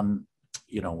 then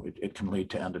it can lead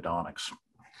to endodontics.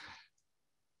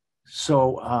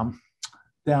 So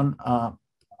now,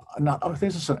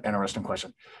 this is an interesting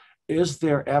question. Is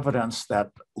there evidence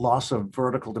that loss of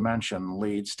vertical dimension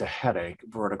leads to headache,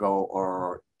 vertigo,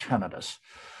 or tinnitus?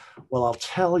 Well, I'll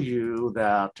tell you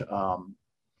that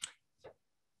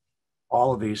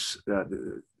all of these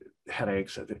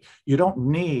headaches, you don't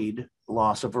need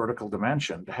loss of vertical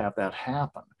dimension to have that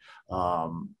happen.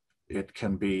 It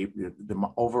can be the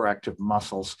overactive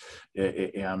muscles,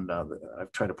 and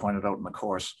I've tried to point it out in the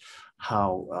course,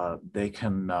 how they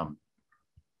can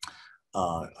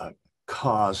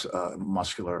cause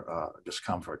muscular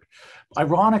discomfort.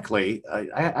 Ironically,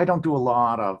 I don't do a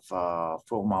lot of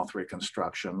full mouth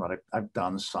reconstruction, but I've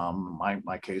done some.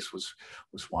 My case was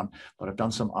one, but I've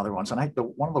done some other ones. And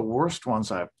one of the worst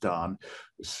ones I've done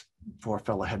is poor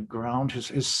fella had ground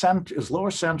his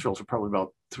lower centrals are probably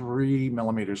about 3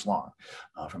 millimeters long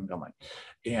from the line,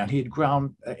 and he had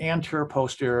ground anterior,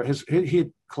 posterior. He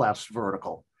had collapsed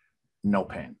vertical, no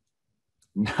pain.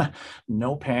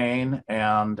 No pain,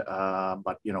 and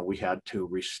but we had to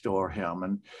restore him,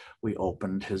 and we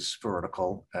opened his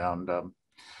vertical, and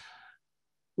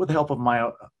with the help of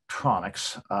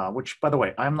myotronics, which, by the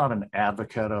way, I'm not an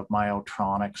advocate of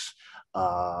myotronics.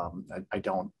 I'm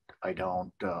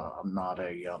not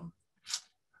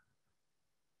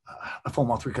a full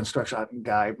mouth reconstruction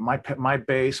guy. My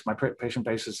patient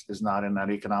base is not in that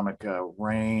economic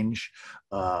range,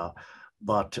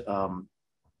 but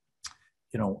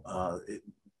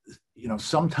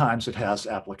sometimes it has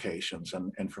applications,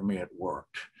 and for me it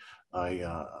worked.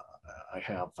 I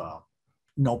have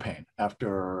no pain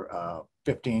after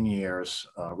 15 years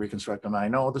reconstructing. I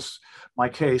know my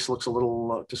case looks a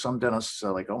little to some dentists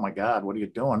like, oh my God, what are you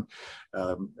doing?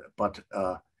 But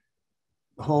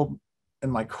in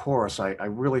my course, I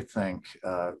really think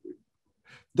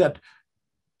that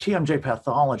TMJ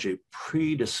pathology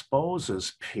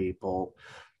predisposes people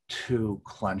to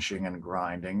clenching and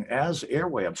grinding, as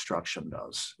airway obstruction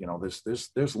does.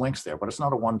 There's links there, but it's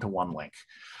not a one-to-one link,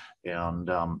 and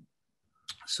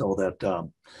so that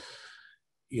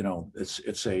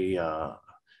it's an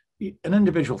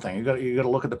individual thing. You got to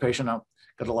look at the patient. I've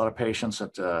got a lot of patients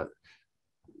that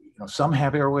some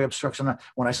have airway obstruction.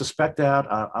 When I suspect that,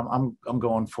 I'm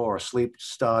going for a sleep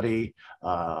study,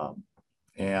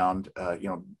 and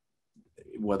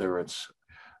whether it's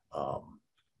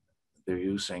they're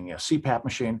using a CPAP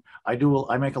machine. I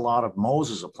make a lot of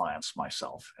Moses appliance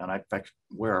myself, and I in fact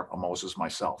wear a Moses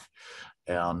myself,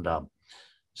 and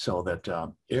so that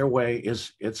airway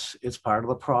it's part of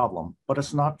the problem, but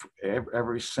it's not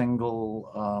every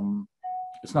single.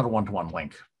 It's not a one-to-one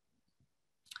link.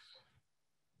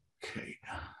 Okay,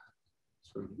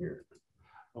 so here,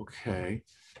 okay.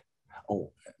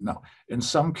 Oh, no. In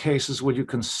some cases, would you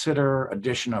consider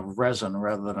addition of resin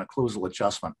rather than occlusal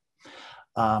adjustment?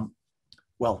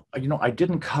 Well, I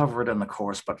didn't cover it in the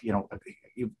course, but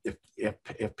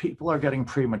if people are getting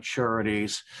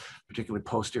prematurities, particularly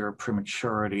posterior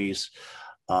prematurities,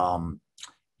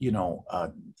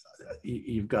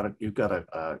 you've got to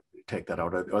take that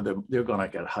out, or they're going to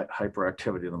get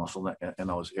hyperactivity of the muscle in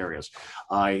those areas.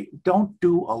 I don't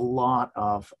do a lot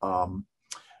of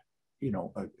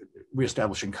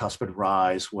reestablishing cuspid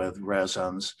rise with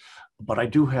resins, but I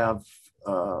do have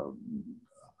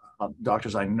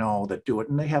doctors I know that do it,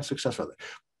 and they have success with it.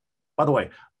 By the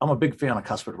way, I'm a big fan of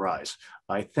cuspid rise.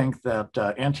 I think that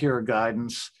anterior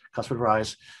guidance, cuspid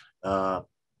rise,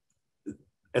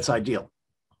 it's ideal.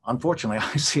 Unfortunately,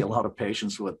 I see a lot of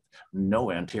patients with no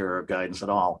anterior guidance at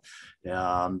all,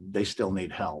 and they still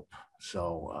need help.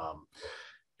 So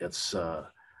it's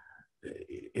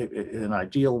in an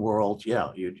ideal world,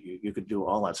 yeah, you could do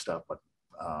all that stuff, but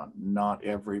not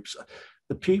every.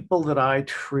 The people that I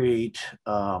treat,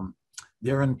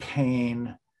 they're in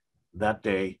pain that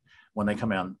day when they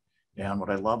come in. And what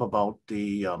I love about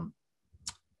the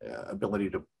ability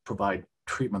to provide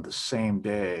treatment the same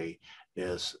day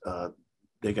is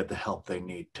they get the help they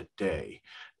need today.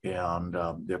 And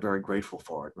they're very grateful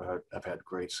for it. I've had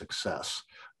great success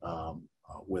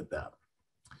with that.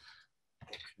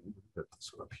 Okay, put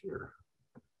this up here.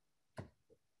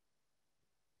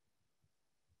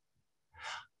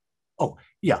 Oh,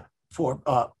 yeah, for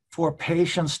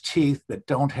patients' teeth that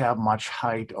don't have much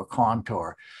height or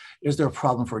contour, is there a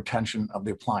problem for retention of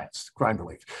the appliance, grind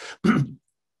relief?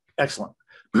 Excellent.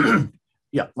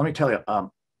 Yeah, let me tell you,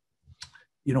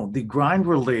 the grind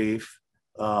relief,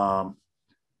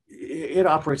 it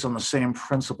operates on the same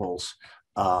principles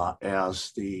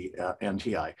as the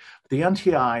NTI. The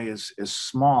NTI is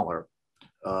smaller,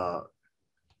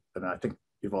 and I think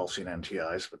you've all seen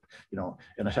NTIs, but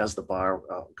and it has the bar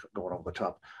going over the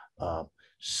top. And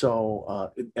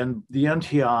the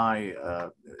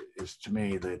NTI is, to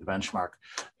me, the benchmark.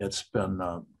 It's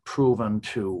been proven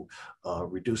to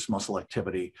reduce muscle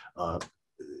activity.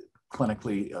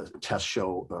 Clinically, tests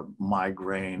show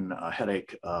migraine,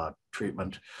 headache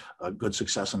treatment, good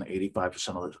success in 85%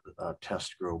 of the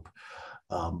test group.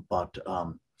 But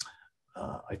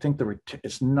I think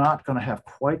it's not going to have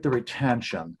quite the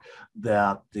retention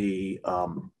that the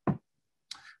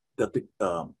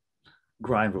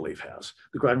grind relief has.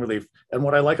 The grind relief, and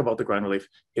what I like about the grind relief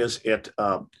is if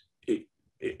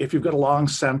you've got a long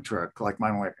centric like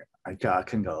mine, I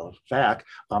can go back.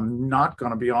 I'm not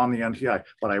going to be on the NTI,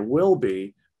 but I will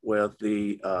be with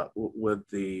the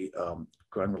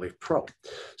Grind Relief Pro.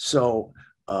 So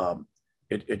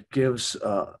it gives,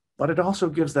 but it also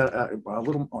gives that a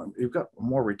little more, you've got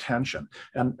more retention.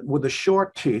 And with the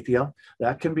short teeth, yeah,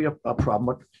 that can be a problem.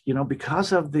 But you know,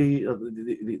 because of the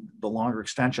longer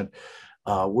extension,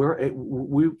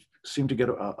 we seem to get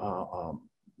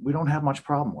we don't have much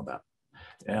problem with that.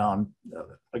 And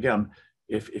again,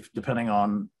 if depending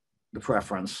on the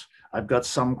preference, I've got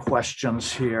some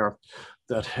questions here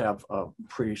that have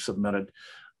pre-submitted.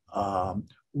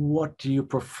 What do you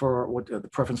prefer? What the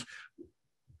preference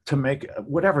to make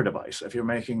whatever device? If you're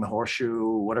making the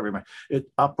horseshoe, whatever you make, it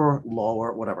upper,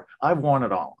 lower, whatever. I've worn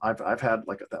it all. I've had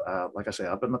like I say,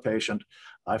 I've been the patient.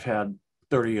 I've had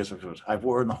 30 years of experience. I've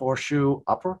worn the horseshoe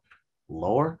upper,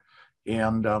 lower,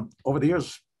 and over the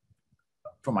years,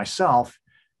 for myself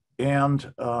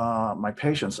and my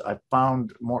patients, I've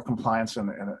found more compliance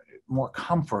and more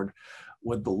comfort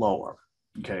with the lower.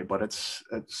 Okay, but it's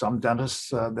some dentists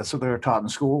that's what they're taught in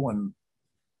school, and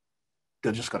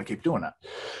they're just going to keep doing that.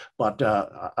 But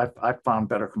I've found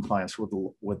better compliance with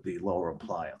the lower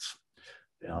appliance,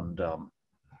 and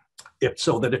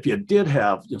if you did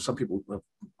have, you know, some people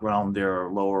ground their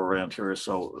lower anterior,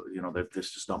 so you know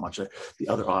there's just not much. The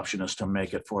other option is to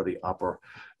make it for the upper,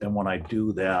 and when I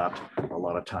do that, a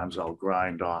lot of times I'll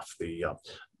grind off the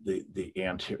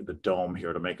anterior, the dome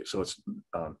here, to make it so it's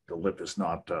the lip is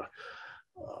not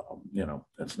you know,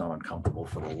 it's not uncomfortable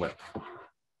for the lip.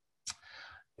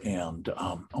 And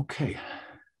okay,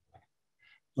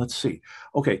 let's see.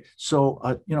 Okay, so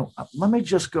you know, let me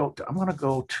just go. I'm going to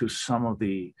go to some of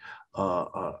the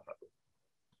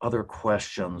other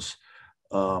questions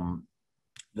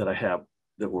that I have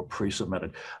that were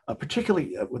pre-submitted,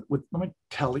 particularly with let me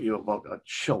tell you about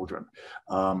children,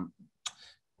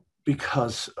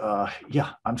 because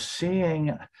yeah, I'm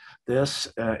seeing this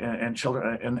in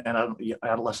children and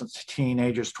adolescents,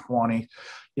 teenagers, 20.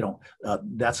 You know,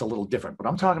 that's a little different. But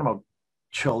I'm talking about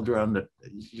children that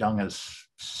young as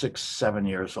 6, 7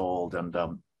 years old, and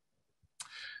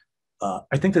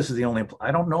I think this is the only.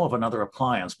 I don't know of another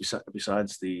appliance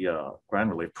besides the Grind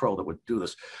Relief Pro that would do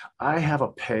this. I have a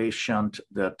patient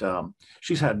that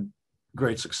she's had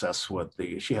great success with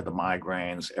she had the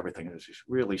migraines, everything. She's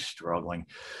really struggling,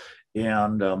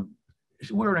 and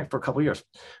she's wearing it for a couple of years,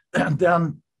 and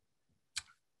then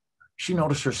she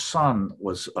noticed her son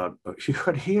was. She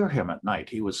could hear him at night.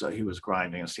 He was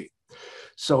grinding his teeth.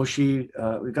 So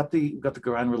we got the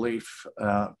Grind Relief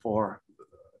for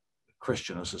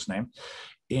Christian is his name,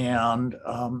 and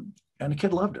the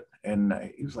kid loved it, and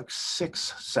he was like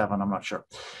 6, 7, I'm not sure,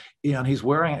 and he's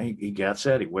wearing it. He gets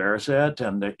it, he wears it,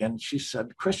 and she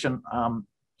said, Christian,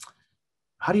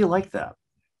 how do you like that?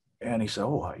 And he said,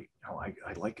 oh, I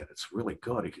like it. It's really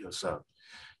good. He goes, you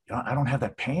know, I don't have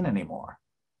that pain anymore.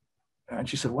 And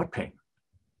she said, what pain?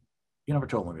 You never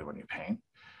told me about any pain.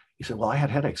 He said, well, I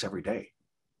had headaches every day.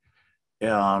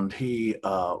 And he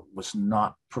was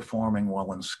not performing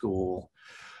well in school.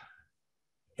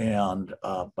 And,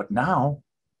 but now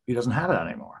he doesn't have it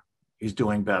anymore. He's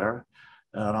doing better.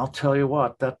 And I'll tell you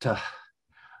what, that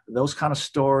those kind of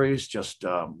stories just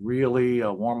really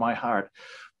warm my heart.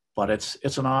 But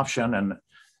it's an option, and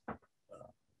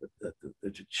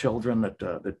the children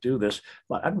that do this.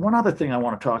 But one other thing I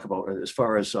want to talk about as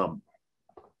far as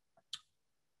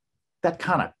that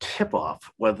kind of tip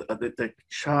off, whether the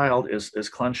child is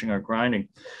clenching or grinding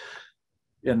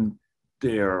in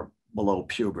their below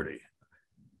puberty.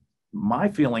 My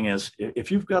feeling is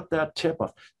if you've got that tip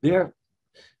off, they're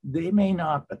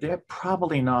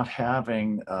probably not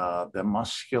having the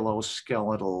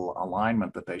musculoskeletal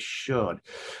alignment that they should.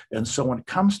 And so when it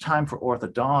comes time for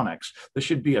orthodontics, there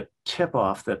should be a tip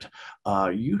off that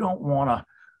you don't want to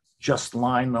just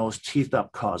line those teeth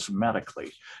up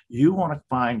cosmetically. You want to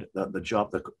find the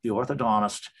job, the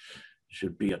orthodontist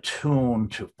should be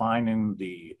attuned to finding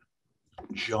the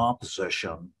jaw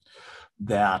position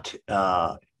that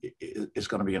is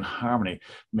going to be in harmony.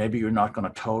 Maybe you're not going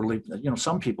to totally, you know,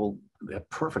 some people have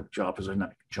perfect jaw position,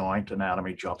 joint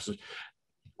anatomy, jaw position.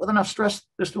 With enough stress,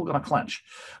 they're still going to clench.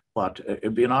 But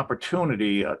it'd be an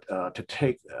opportunity to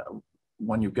take,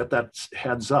 when you get that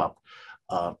heads up,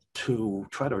 to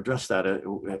try to address that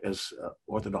as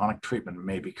orthodontic treatment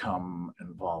may become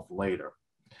involved later.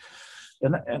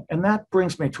 And that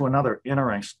brings me to another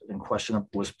interesting question that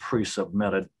was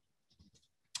pre-submitted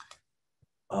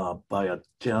by a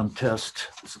dentist.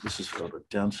 This is for the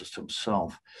dentist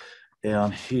himself.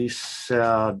 And he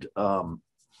said that,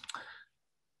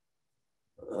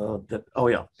 oh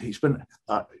yeah, he's been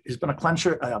a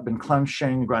clencher. I've been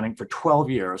clenching, grinding for 12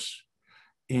 years.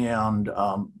 And,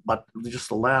 but just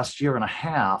the last year and a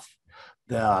half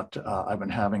that I've been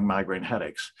having migraine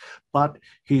headaches, but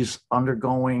he's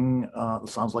undergoing,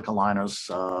 sounds like aligners,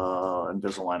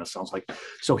 Invisalign, sounds like.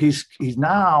 So he's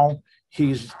wearing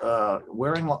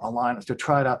aligners to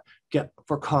try to get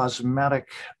for cosmetic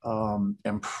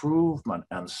improvement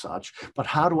and such. But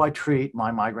how do I treat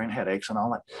my migraine headaches and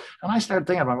all that? And I started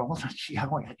thinking about, well, gee,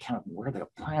 how I can't wear the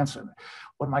implants, and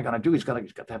what am I going to do? He's got to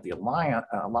have the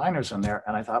aligners in there.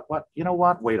 And I thought, what? You know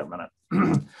what? Wait a minute.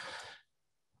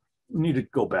 Need to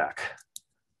go back.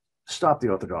 Stop the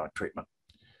orthodontic treatment.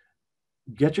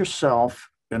 Get yourself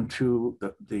into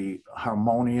the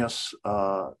harmonious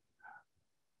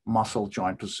muscle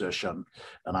joint position.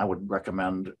 And I would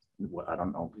recommend, I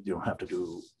don't know, you don't have to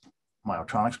do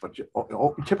myotronics, but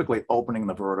typically opening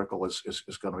the vertical is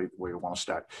going to be where you want to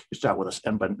start. You start with a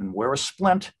and wear a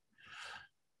splint,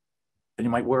 and you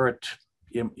might wear it,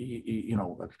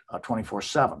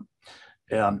 24/7.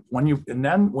 And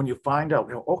then when you find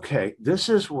out, okay, this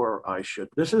is where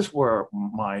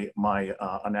my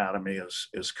anatomy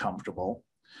is comfortable.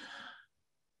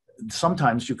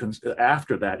 Sometimes you can,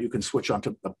 after that, you can switch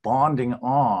onto the bonding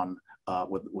on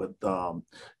with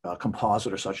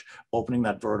composite or such, opening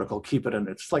that vertical, keep it in.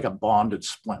 It's like a bonded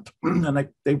splint, and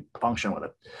they function with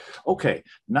it. Okay,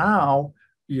 now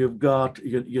you've got,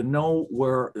 you know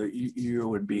where you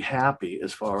would be happy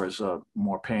as far as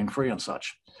more pain-free and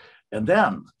such. And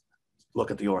then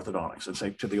look at the orthodontics and say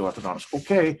to the orthodontist,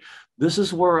 okay, this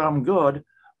is where I'm good,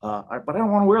 but I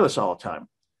don't want to wear this all the time.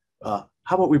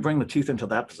 How about we bring the teeth into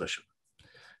that position?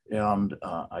 And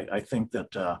I think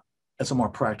that it's a more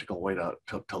practical way to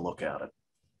look at it.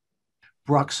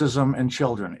 Bruxism in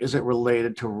children, is it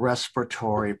related to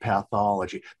respiratory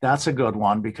pathology? That's a good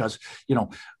one, because,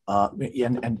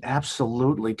 and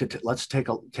absolutely, let's take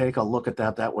a look at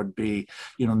that. That would be,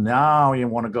 now you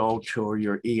want to go to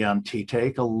your ENT,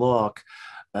 take a look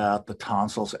at the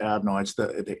tonsils, adenoids,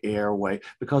 the airway,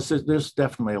 because there's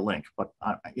definitely a link. But,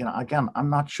 again,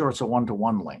 I'm not sure it's a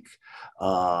one-to-one link.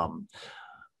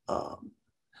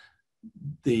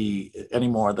 Any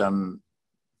more than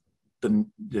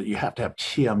you have to have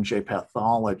TMJ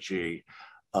pathology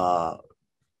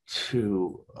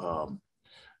to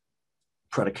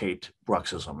predicate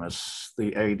bruxism. As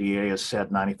the ADA has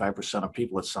said, 95% of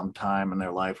people at some time in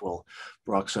their life will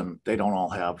brux, and they don't all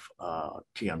have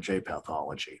TMJ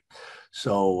pathology.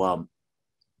 So,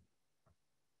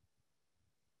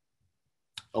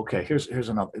 okay, here's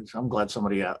another. I'm glad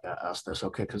somebody asked this.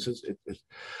 Okay, because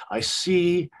I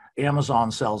see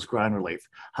Amazon sells grind relief.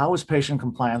 How is patient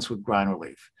compliance with grind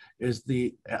relief? Is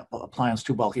the appliance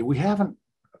too bulky? I haven't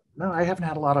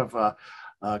had a lot of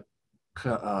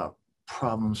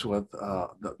problems with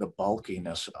the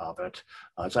bulkiness of it.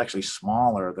 It's actually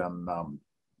smaller than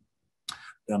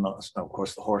of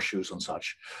course, the horseshoes and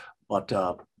such. But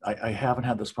I haven't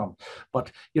had this problem.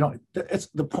 But it's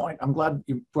the point. I'm glad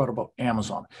you brought about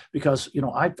Amazon, because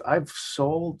I've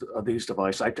sold these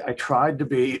devices. I tried to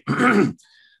be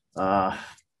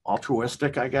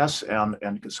altruistic, I guess, and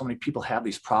because so many people have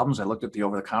these problems. I looked at the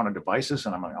over-the-counter devices,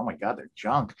 and I'm like, oh my God, they're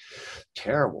junk,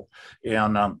 terrible.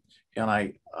 And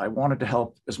I wanted to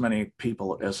help as many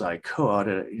people as I could,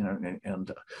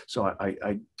 and so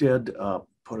I did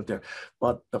put it there.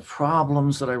 But the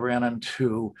problems that I ran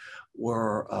into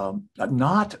were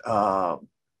not,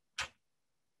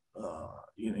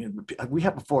 we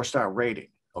have a 4-star rating,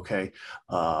 okay?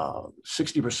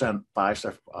 60%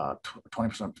 5-star,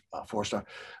 20% 4-star,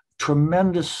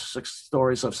 tremendous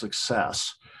stories of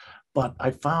success. But I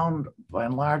found by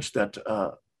and large that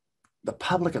the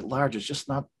public at large is just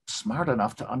not smart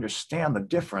enough to understand the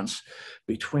difference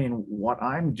between what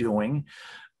I'm doing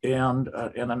and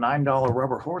a $9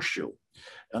 rubber horseshoe.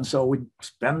 And so we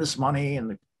spend this money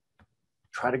and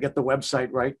try to get the website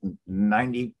right, and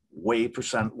 90%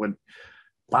 would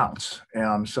bounce.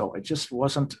 And so it just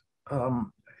wasn't,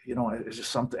 it's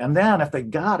just something. And then if they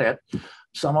got it,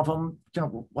 some of them,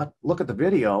 look at the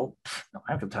video. No,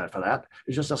 I have time for that.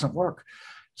 It just doesn't work.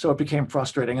 So it became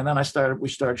frustrating. And then we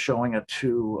started showing it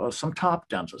to some top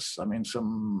dentists. I mean,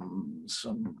 some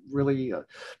really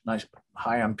nice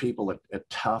high-end people at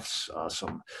Tufts,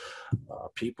 some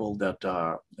people that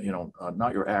are,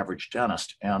 not your average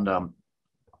dentist. And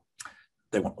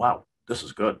they went, wow, this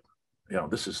is good.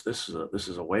 This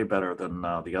is a way better than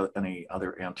any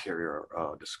other anterior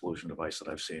disclusion device that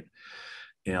I've seen.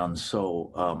 And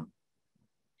so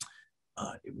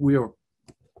we're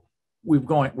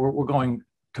going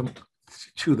to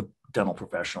dental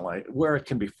professional, where it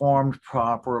can be formed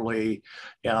properly.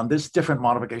 And there's different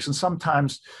modifications.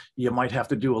 Sometimes you might have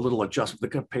to do a little adjustment.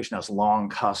 The patient has long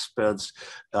cuspids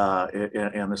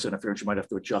and this interference. You might have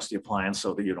to adjust the appliance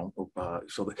so that you don't,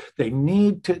 so that they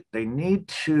need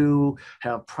to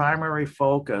have primary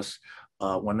focus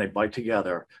when they bite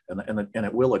together, and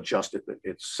it will adjust.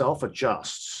 It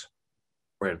self-adjusts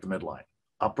right at the midline,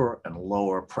 upper and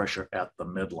lower pressure at the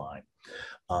midline.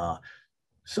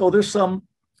 So there's some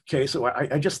cases where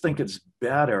I just think it's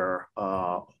better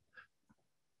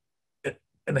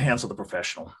in the hands of the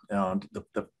professional, and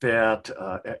the fit,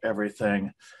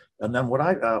 everything. And then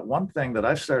one thing that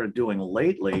I've started doing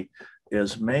lately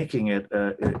is making it,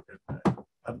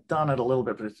 I've done it a little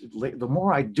bit, but the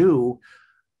more I do,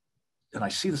 and I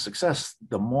see the success,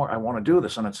 the more I want to do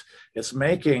this. And it's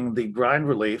making the grind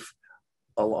relief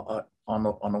on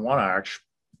the one arch.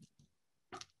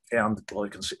 And well,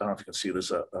 you can see, I don't know if you can see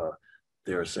this,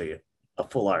 there's a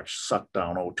full arch suck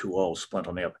down 020 splint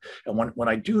on the up. And when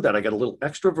I do that, I get a little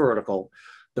extra vertical.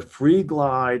 The free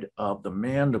glide of the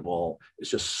mandible is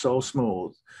just so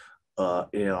smooth.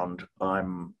 And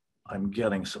I'm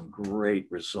getting some great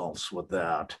results with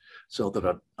that, so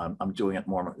that I'm doing it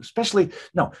more, especially,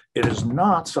 no, it is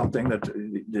not something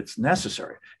that's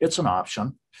necessary. It's an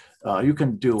option. You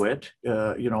can do it,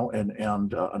 you know,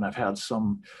 and I've had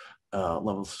some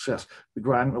level of success. The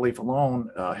grind relief alone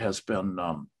has been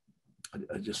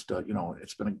you know,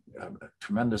 it's been a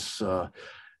tremendous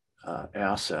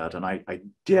asset. And I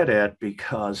did it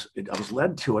because I was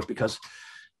led to it because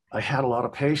I had a lot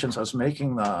of patients. I was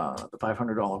making the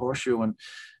 $500 horseshoe, and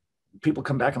people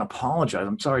come back and apologize.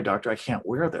 I'm sorry, doctor, I can't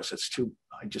wear this.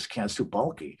 I just can't, it's too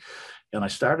bulky. And I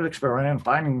started experimenting and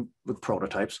finding with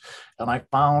prototypes, and I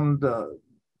found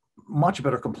much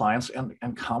better compliance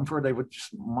and comfort. They would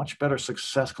just much better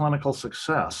success, clinical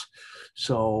success.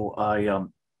 So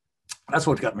that's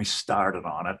what got me started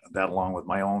on it, that along with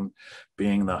my own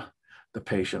being the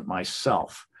patient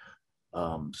myself.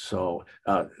 So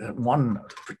one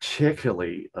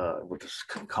particularly with this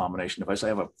combination device, I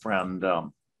have a friend,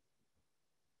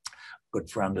 good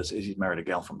friend, he's married a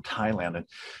gal from Thailand, and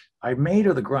I made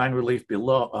her the grind relief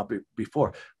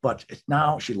before, but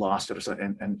now she lost it,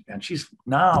 and she's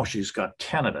got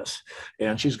tinnitus,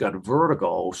 and she's got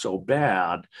vertigo so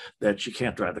bad that she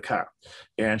can't drive the car,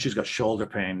 and she's got shoulder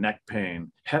pain, neck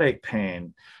pain, headache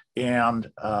pain. And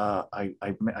I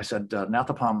said,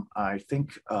 Nathapam, I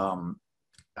think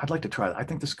I'd like to try that. I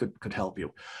think this could help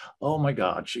you. Oh my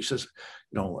God. She says,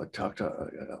 you know, I talked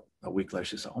to a week later.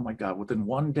 She said, oh my God, within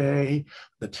one day,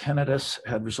 the tinnitus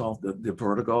had resolved, the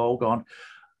vertigo gone,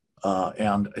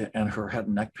 and her head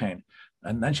and neck pain.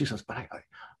 And then she says, but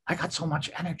I got so much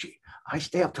energy. I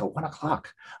stay up till 1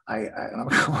 o'clock. And I'm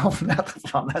like, well,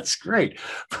 Nathapam, that's great.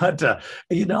 But,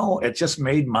 you know, it just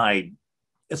made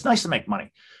it's nice to make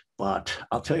money. But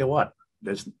I'll tell you what,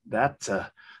 there's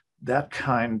that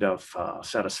kind of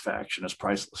satisfaction is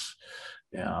priceless.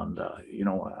 And, you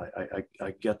know,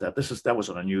 I get that. That was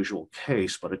an unusual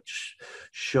case, but it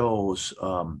shows,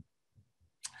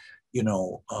 you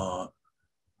know,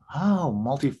 how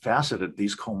multifaceted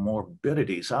these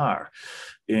comorbidities are.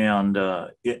 And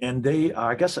they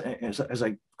are, I guess, as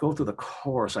I go through the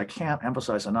course, I can't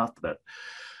emphasize enough that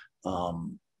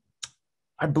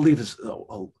I believe is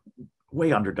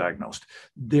way underdiagnosed.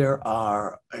 There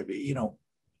are, you know,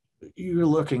 you're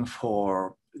looking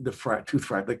for the tooth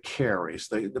fracture, the caries,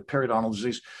 the periodontal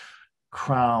disease,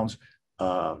 crowns,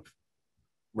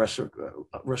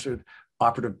 restorative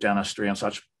operative dentistry and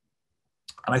such.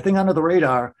 And I think under the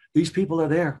radar, these people are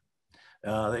there.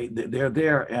 They're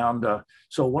there. And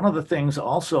so one of the things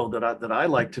also that I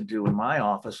like to do in my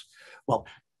office, well,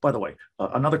 by the way,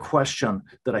 another question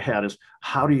that I had is,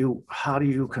 how do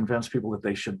you convince people that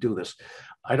they should do this?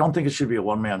 I don't think it should be a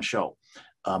one-man show.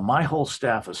 My whole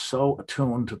staff is so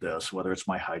attuned to this, whether it's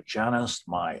my hygienist,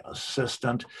 my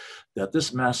assistant, that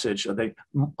this message, a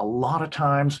lot of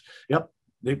times, yep,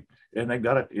 they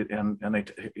got it, and they,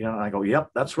 you know, I go, yep,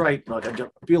 that's right. I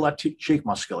feel that cheek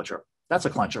musculature. That's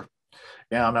a clencher,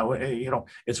 and you know,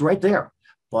 it's right there.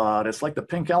 But it's like the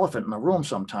pink elephant in the room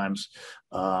sometimes.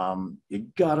 You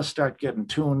got to start getting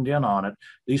tuned in on it.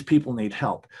 These people need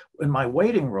help. In my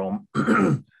waiting room,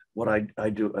 what I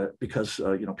do, because,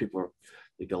 you know, they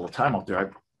get a little time out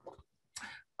there,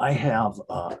 I have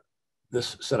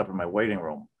this set up in my waiting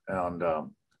room. And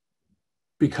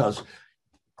because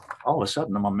all of a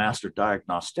sudden I'm a master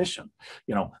diagnostician.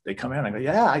 You know, they come in and go,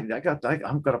 yeah, I've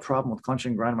got a problem with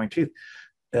clenching, grinding my teeth.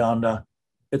 And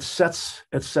it sets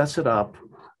it up.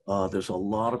 There's a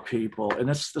lot of people, and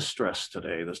it's the stress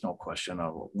today. There's no question.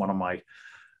 One of my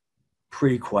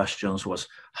pre-questions was,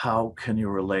 how can you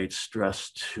relate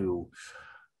stress to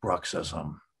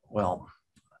bruxism? Well,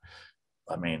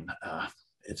 I mean,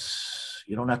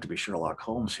 you don't have to be Sherlock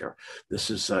Holmes here. This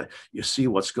is, you see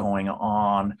what's going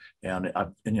on, and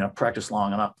I've practiced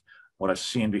long enough. What I've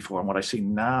seen before and what I see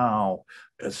now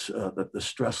is that the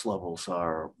stress levels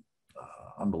are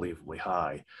unbelievably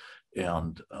high.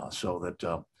 And so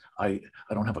that I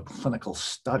don't have a clinical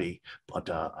study, but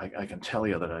I can tell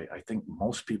you that I think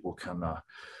most people can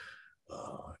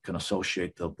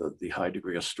associate the high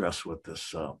degree of stress with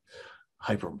this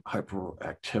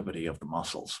hyperactivity of the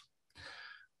muscles.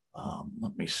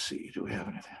 Let me see. Do we have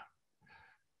anything?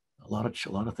 A lot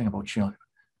of thing about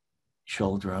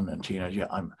children and teenagers. Yeah,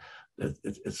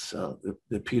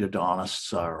 the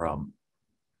pedodontists are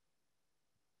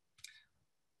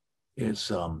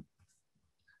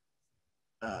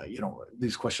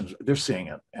these questions, they're seeing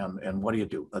it, and what do you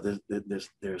do? The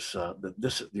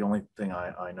only thing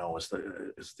I know is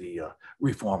the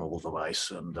reformable device,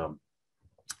 and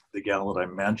the gal that I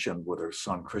mentioned with her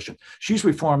son Christian, she's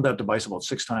reformed that device about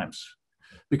 6 times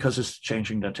because it's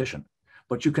changing dentition.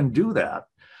 But you can do that.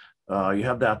 You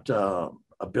have that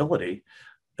ability,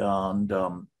 and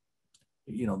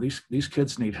these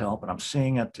kids need help, and I'm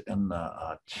seeing it in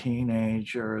the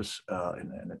teenagers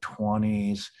in the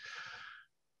 20s.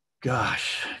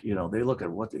 Gosh, they look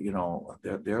at what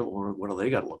they're what do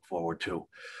they got to look forward to,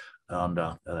 and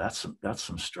that's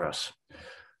some stress.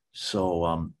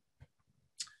 So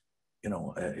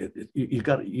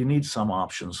you need some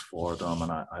options for them,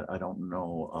 and I don't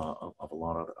know of a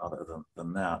lot of other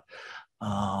than that.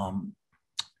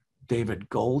 David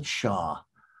Goldshaw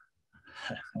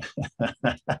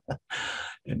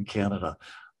in Canada.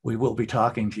 We will be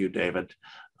talking to you, David,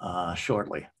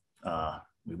 shortly.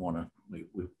 We want to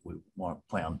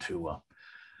plan to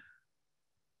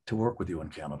work with you in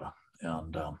Canada,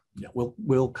 and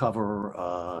we'll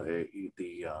cover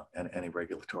any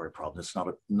regulatory problem. It's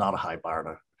not a high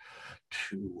bar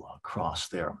to cross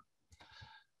there.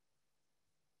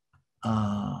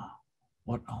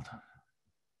 What else?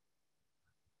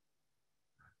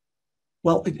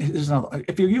 Well,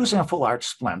 if you're using a full arch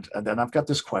splint, and then I've got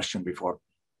this question before.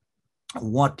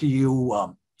 What do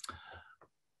you?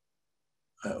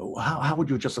 How would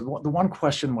you adjust it? The one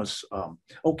question was,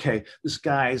 okay, this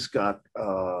guy's got,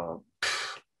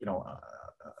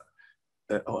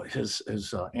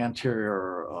 his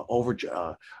anterior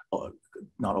overjet,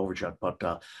 not overjet, but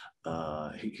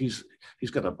he's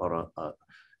got about a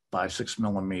 5-6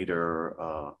 millimeter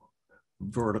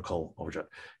vertical overjet.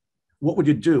 What would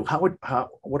you do? What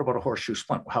about a horseshoe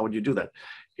splint? How would you do that?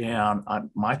 And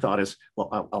my thought is,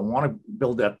 well, I want to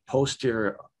build that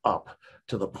posterior up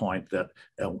to the point that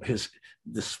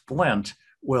the splint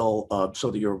will,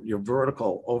 so that your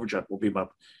vertical overjet will be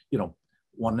about,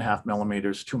 1.5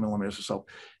 millimeters, 2 millimeters or so.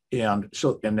 And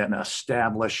then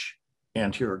establish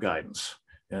anterior guidance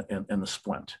in the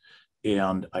splint.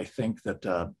 And I think that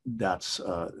that's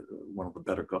one of the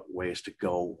better ways to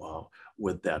go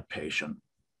with that patient.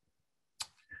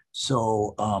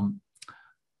 So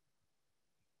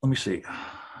let me see.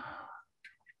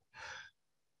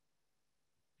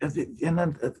 And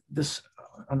then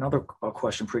another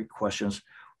question, pre-questions.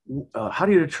 How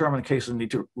do you determine in case of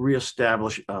need to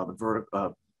reestablish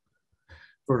the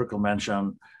vertical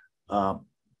mention? I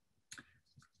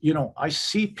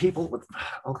see people with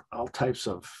all types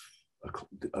of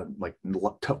like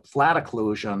flat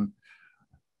occlusion.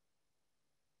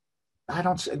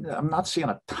 I'm not seeing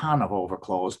a ton of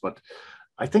overclose, but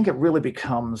I think it really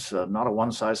becomes not a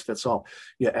one size fits all.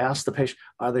 You ask the patient,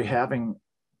 are they having,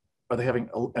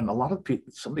 and a lot of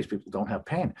people, some of these people don't have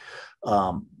pain,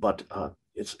 but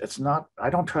it's not, I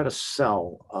don't try to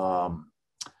sell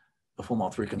the full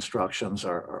mouth reconstructions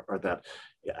or that,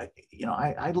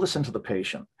 I listen to the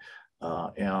patient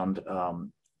and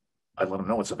I let them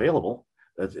know it's available.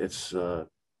 It's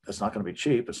not going to be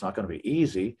cheap. It's not going to be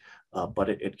easy, but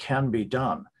it can be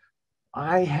done.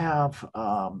 I have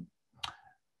a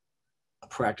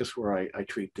practice where I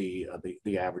treat the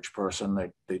average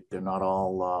person. They're not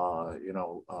all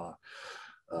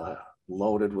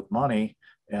loaded with money,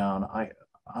 and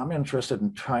I'm interested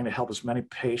in trying to help as many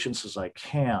patients as I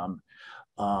can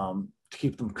to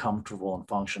keep them comfortable and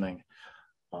functioning.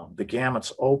 The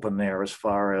gamut's open there as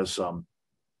far as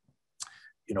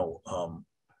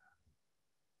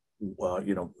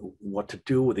what to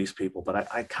do with these people,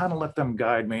 but I kind of let them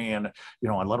guide me, and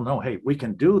I let them know, hey, we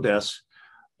can do this,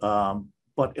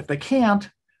 but if they can't,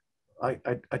 I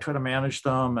try to manage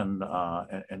them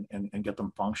and get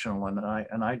them functional,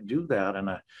 and I do that in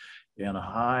a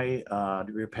high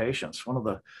degree of patience. One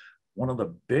of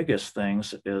the biggest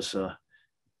things is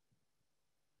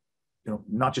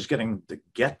not just getting to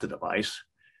get the device,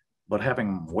 but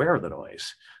having them wear the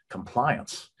device,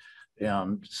 compliance.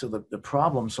 And so the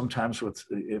problem sometimes with,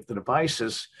 if the device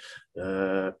is,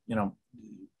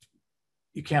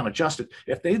 you can't adjust it.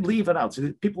 If they leave it out,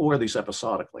 so people wear these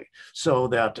episodically, so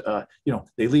that,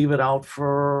 they leave it out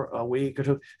for a week or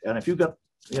two. And if you've got,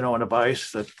 a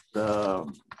device that,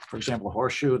 for example, a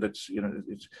horseshoe that's,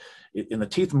 it's in the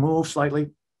teeth move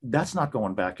slightly, that's not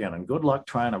going back in, and good luck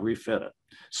trying to refit it.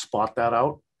 Spot that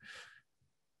out.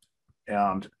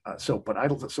 And so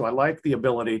I like the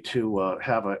ability to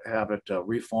have it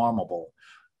reformable,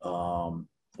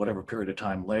 whatever period of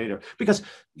time later, because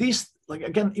these, like,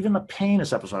 again, even the pain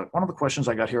is episodic. One of the questions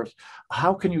I got here is,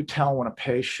 how can you tell when a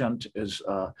patient is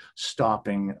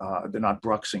stopping, they're not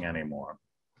bruxing anymore?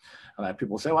 And I have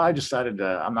people say, well, I decided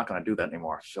I'm not going to do that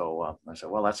anymore. So I said,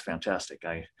 well, that's fantastic.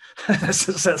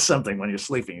 That's something. When you're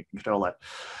sleeping, you can control that.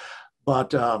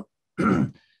 But,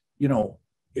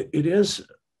 it is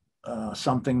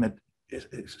something that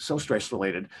is so stress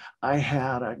related. I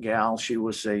had a gal, she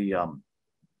was a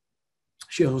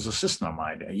assistant of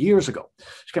mine years ago.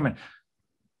 She came in.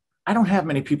 I don't have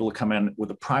many people that come in with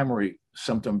a primary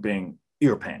symptom being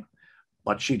ear pain,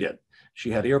 but she did. She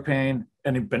had ear pain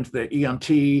and had been to the ENT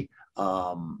 10,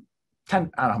 I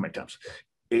don't know how many times.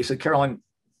 He said, Carolyn,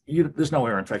 there's no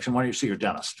ear infection. Why don't you see your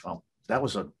dentist? Well, that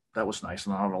was nice.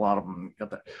 And a lot of them got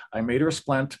that. I made her a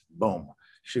splint, boom.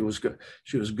 She was good.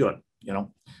 She was good,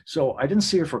 So I didn't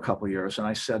see her for a couple of years. And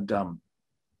I said,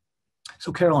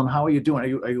 so Carolyn, how are you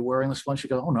doing? Are you wearing the splint? She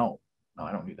goes, oh, no,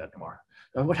 I don't need that anymore.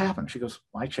 What happened? She goes,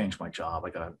 well, I changed my job. I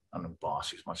got a new boss.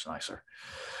 He's much nicer.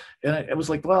 And it was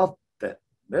like, well,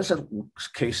 there's a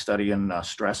case study in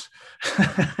stress.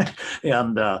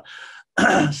 And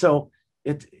so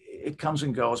it comes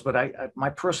and goes. But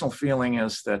my personal feeling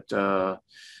is that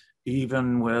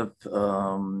even with,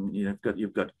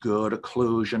 you've got good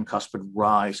occlusion, cuspid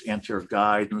rise, anterior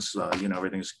guidance,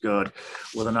 everything's good.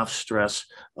 With enough stress,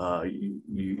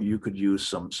 you could use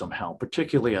some help,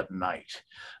 particularly at night.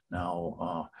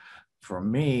 Now, for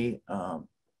me, I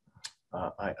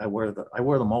wear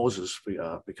the Moses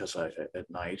because at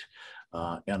night,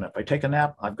 and if I take a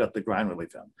nap, I've got the grind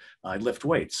relief in. I lift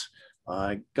weights,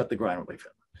 I got the grind relief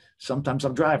in. Sometimes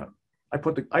I'm driving. I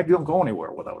don't go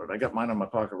anywhere without it. I got mine in my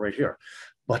pocket right here,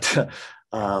 but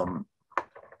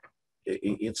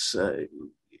it's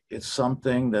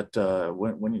something that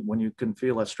when you can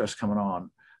feel that stress coming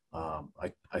on,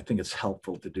 I think it's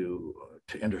helpful to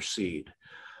intercede.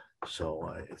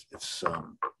 So it's let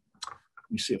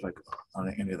me see if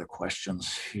any other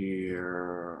questions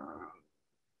here.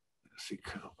 Let's see,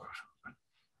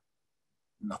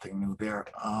 nothing new there.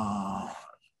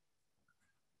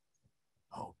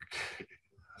 Okay.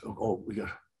 Oh, we got.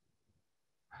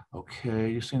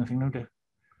 Okay, you see anything new there?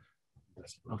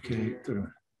 Okay.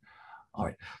 All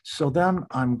right. So then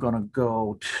I'm going to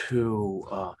go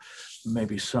to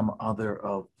maybe some other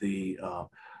of the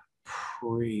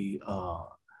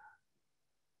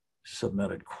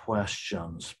pre-submitted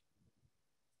questions.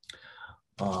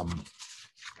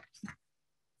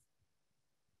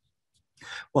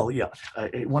 Well, yeah.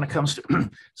 When it comes to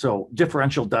so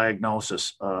differential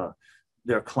diagnosis.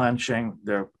 They're clenching,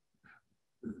 they're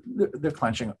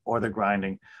clenching or they're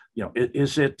grinding.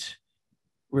 Is it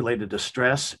related to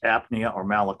stress, apnea, or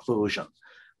malocclusion?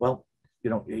 Well,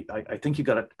 I think you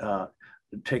got to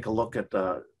take a look at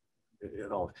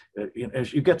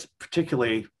as you get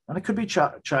particularly, and it could be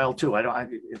child too.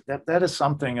 That is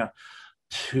something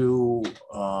to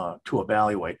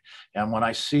evaluate. And when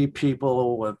I see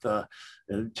people with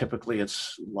typically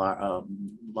it's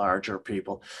larger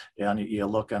people, and you're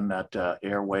looking at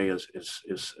airway is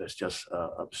just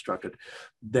obstructed.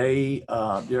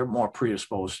 They're more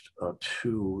predisposed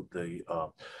to the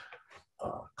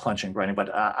clenching, grinding.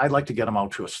 But I'd like to get them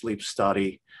out to a sleep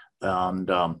study and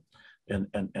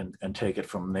take it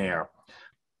from there.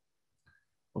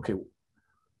 Okay.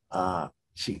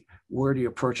 See, where do you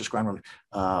purchase grind relief?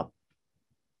 Well,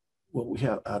 we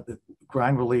have the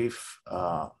grind relief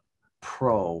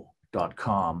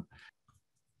pro.com,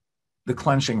 the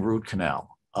clenching root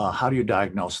canal. How do you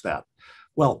diagnose that?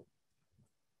 Well,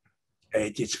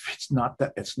 it's not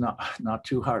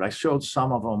too hard. I showed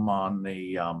some of them on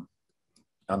the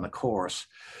course,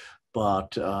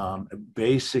 but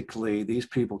basically these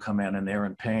people come in and they're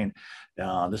in pain.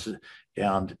 When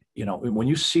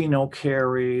you see no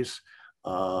caries,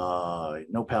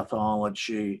 no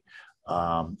pathology.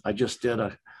 I just did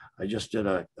a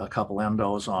couple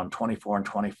endos on 24 and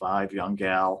 25 young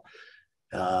gal.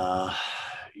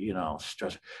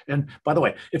 Stress. And by the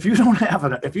way, if you don't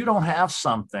have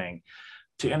something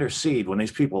to intercede when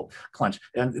these people clench,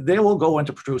 and they will go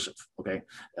into protrusive. Okay,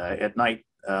 at night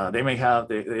they may have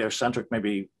their centric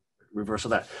maybe reverse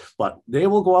of that, but they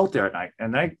will go out there at night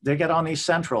and they get on these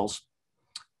centrals.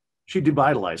 She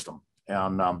devitalized them,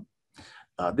 and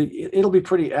it'll be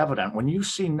pretty evident when you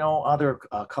see no other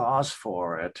cause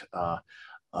for it.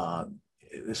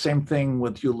 The same thing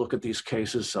with you look at these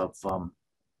cases of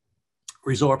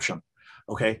resorption,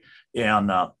 okay,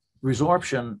 and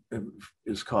resorption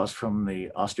is caused from the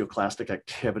osteoclastic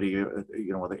activity, you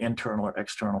know, whether internal or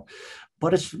external,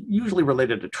 but it's usually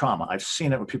related to trauma. I've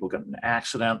seen it when people get an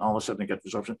accident, all of a sudden they get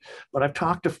resorption. But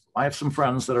I have some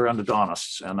friends that are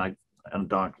endodontists, and I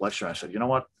endodontic lecture. I said, you know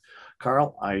what,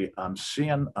 Carl, I'm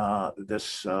seeing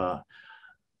this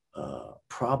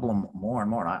problem more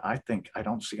and more. And I think I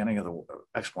don't see any other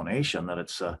explanation that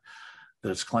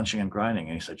it's clenching and grinding.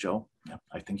 And he said, Joe, yeah,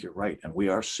 I think you're right. And we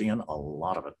are seeing a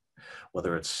lot of it,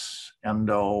 whether it's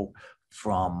endo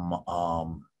from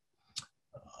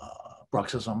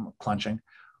bruxism, clenching,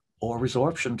 or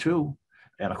resorption too.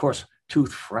 And of course,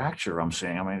 tooth fracture I'm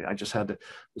seeing. I mean, I just had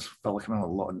this fellow come in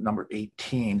with number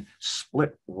 18,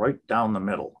 split right down the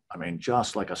middle. I mean,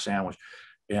 just like a sandwich,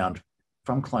 and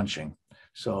from clenching.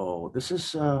 So this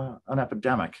is an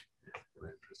epidemic.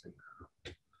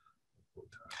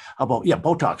 How about, yeah,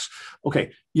 Botox.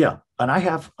 Okay, yeah, and I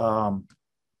have, I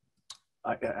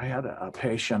had a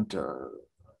patient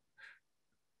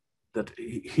that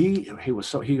he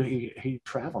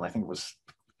traveled, I think it was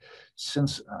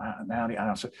since now, I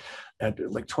don't know,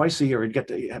 like twice a year, he'd get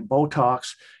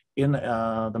Botox in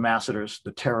the masseters,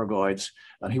 the pterygoids,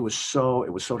 and it was so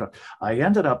tough. I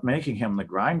ended up making him the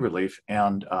grind relief,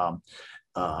 and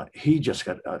he just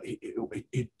got,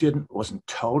 wasn't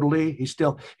totally,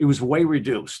 he was way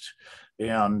reduced.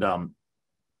 And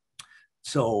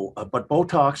but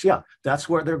Botox, yeah, that's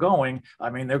where they're going.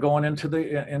 I mean, they're going into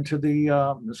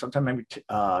the sometimes maybe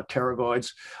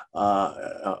pterygoids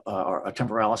or a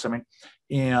temporalis. I mean,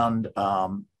 and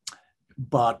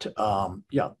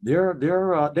yeah,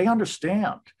 they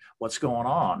understand what's going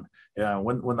on.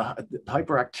 When the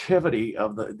hyperactivity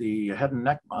of the head and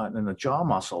neck and the jaw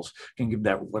muscles can give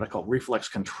that what I call reflex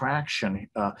contraction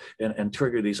and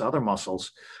trigger these other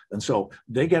muscles, and so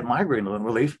they get migraine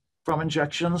relief from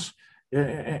injections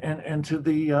into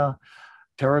the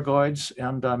pterygoids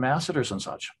and masseters and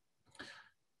such.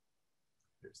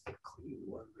 There's the clean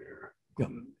one there. Yeah.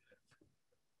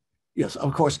 Yes,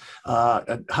 of course.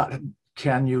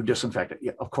 Can you disinfect it?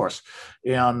 Yeah, of course.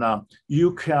 And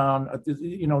you can,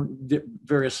 you know,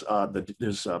 various,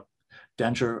 there's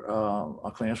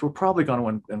denture cleaners. We're probably going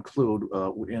to include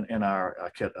in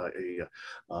our kit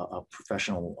a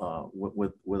professional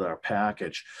with our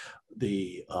package,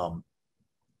 the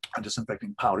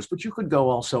disinfecting powders, but you could go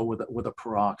also with a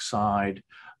peroxide,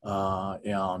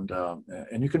 and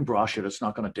you can brush it. It's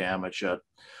not going to damage it.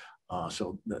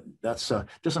 So that's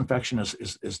disinfection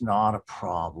is not a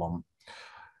problem.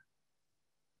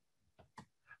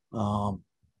 My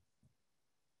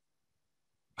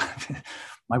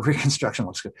reconstruction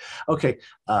looks good. Okay,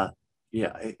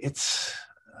 yeah, it's.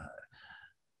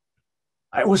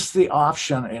 It was the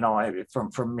option, you know,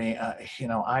 from me, you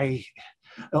know,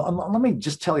 let me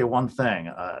just tell you one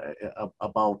thing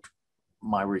about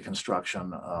my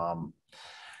reconstruction.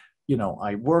 You know,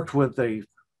 I worked with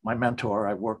my mentor.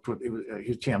 I worked with,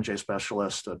 he's TMJ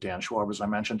specialist, Dan Schwab, as I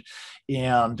mentioned,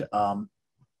 and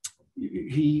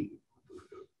he,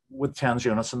 with TENS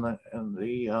units and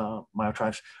the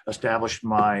myotripes, established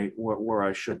where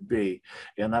I should be.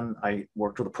 And then I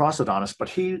worked with a prosthodontist, but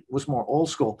he was more old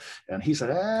school. And he said,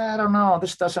 I don't know,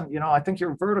 this doesn't, you know, I think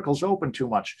your vertical's open too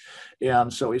much.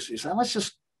 And so he said, let's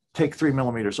just take 3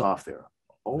 millimeters off there.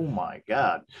 Oh my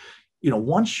God. You know,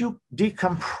 once you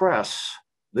decompress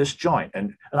this joint,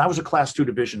 and I was a class 2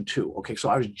 division 2. Okay, so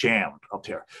I was jammed up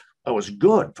there. I was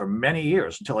good for many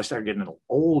years until I started getting a little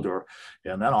older.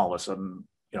 And then all of a sudden,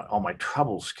 you know, all my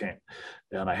troubles came,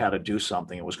 and I had to do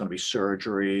something. It was going to be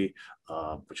surgery,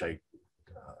 which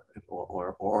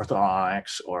or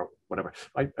orthodontics or whatever.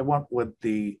 I went with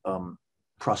the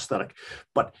prosthetic.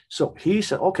 But so he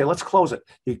said, okay, let's close it.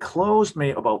 He closed me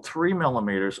about 3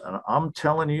 millimeters, and I'm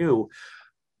telling you,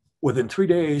 within 3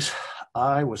 days,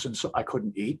 I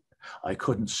couldn't eat, I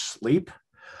couldn't sleep.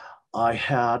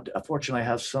 Fortunately, I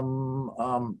had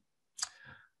some.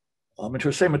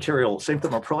 Same material, same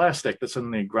thermoplastic that's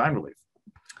in the grind relief.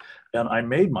 And I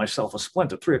made myself a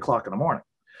splint at 3 o'clock in the morning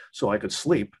so I could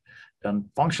sleep and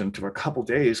function for a couple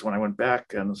days when I went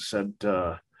back and said,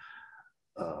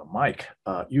 Mike,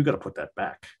 you got to put that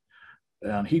back.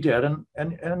 And he did. And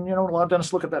you know, a lot of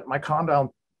dentists look at that, my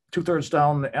condyle 2/3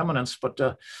 down the eminence, but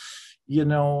you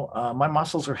know, my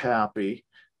muscles are happy.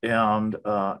 and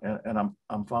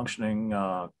I'm functioning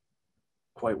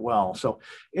quite well. So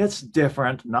it's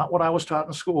different, not what I was taught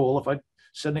in school. If I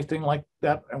said anything like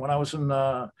that, and when I was in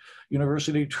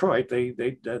University of Detroit,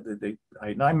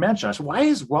 I mentioned, I said, why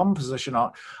is rum position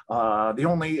the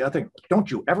only thing? Don't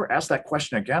you ever ask that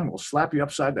question again? We'll slap you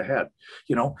upside the head,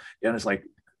 you know? And it's like,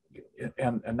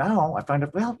 and now I find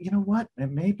out, well, you know what?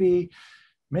 And maybe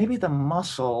the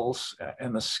muscles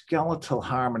and the skeletal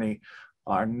harmony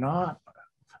are not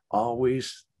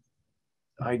always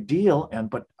ideal,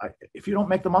 but if you don't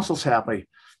make the muscles happy,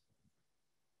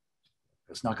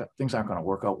 things aren't going to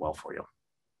work out well for you.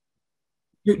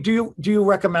 Do you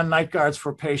recommend night guards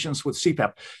for patients with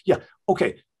CPAP? Yeah.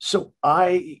 Okay. So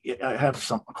I have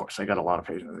some. Of course, I got a lot of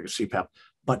patients with CPAP,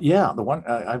 but yeah, the one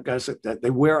I've got that they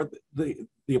wear the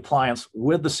appliance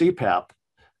with the CPAP,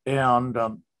 and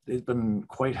it's been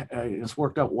it's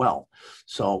worked out well.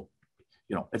 So,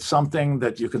 you know, it's something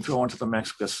that you can throw into the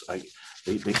mix, because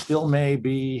they still may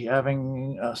be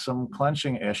having some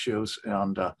clenching issues,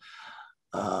 and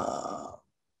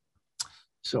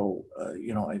so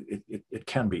you know, it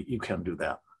can be, you can do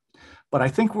that. But I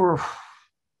think we're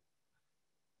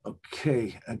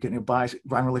okay getting by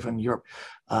Rhine relief in Europe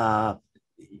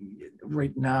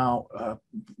right now.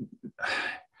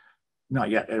 Not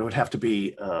yet. It would have to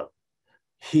be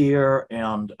here,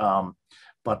 and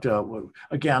but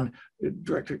again,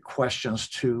 directed questions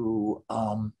to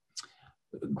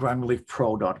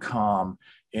grindreliefpro.com,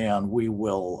 and we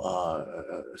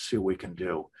will see what we can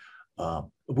do.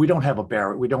 We don't have a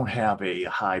barrier. We don't have a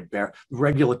high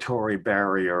regulatory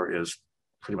barrier is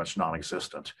pretty much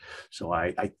non-existent. So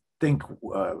I think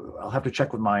I'll have to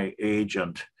check with my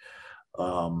agent,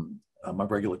 my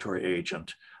regulatory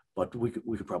agent, but we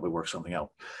could probably work something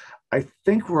out. I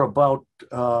think we're about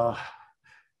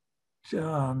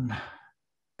done.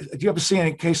 Do you ever see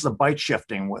any cases of bite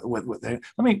shifting with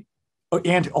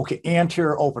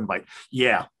anterior open bite?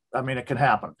 Yeah, I mean, it can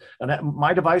happen. And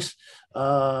my device,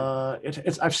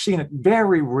 I've seen it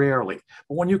very rarely.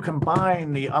 But when you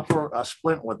combine the upper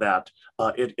splint with that,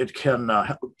 it can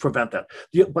prevent that.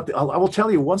 I will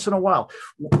tell you, once in a while,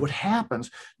 what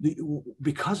happens,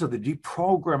 because of the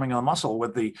deprogramming of the muscle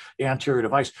with the anterior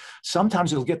device,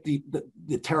 sometimes it'll get the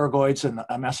pterygoids and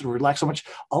the muscle relax so much,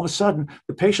 all of a sudden,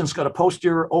 the patient's got a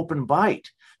posterior open bite,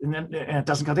 and it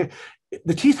doesn't come there.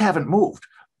 The teeth haven't moved.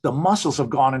 The muscles have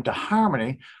gone into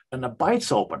harmony, and the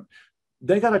bite's open.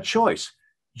 They got a choice.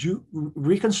 You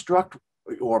reconstruct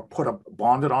or put a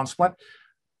bonded on splint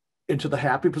into the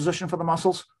happy position for the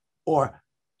muscles, or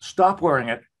stop wearing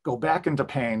it, go back into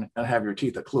pain, and have your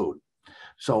teeth occlude.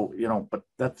 So, you know, but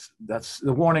that's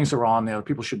the warnings are on there.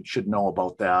 People should know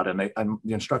about that. And I'm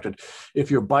instructed, if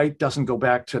your bite doesn't go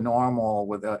back to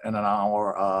normal in an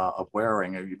hour of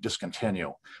wearing, you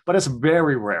discontinue. But it's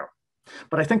very rare.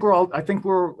 But I think we're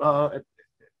at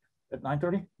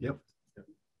 9:30. Yep.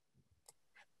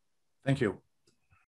 Thank you.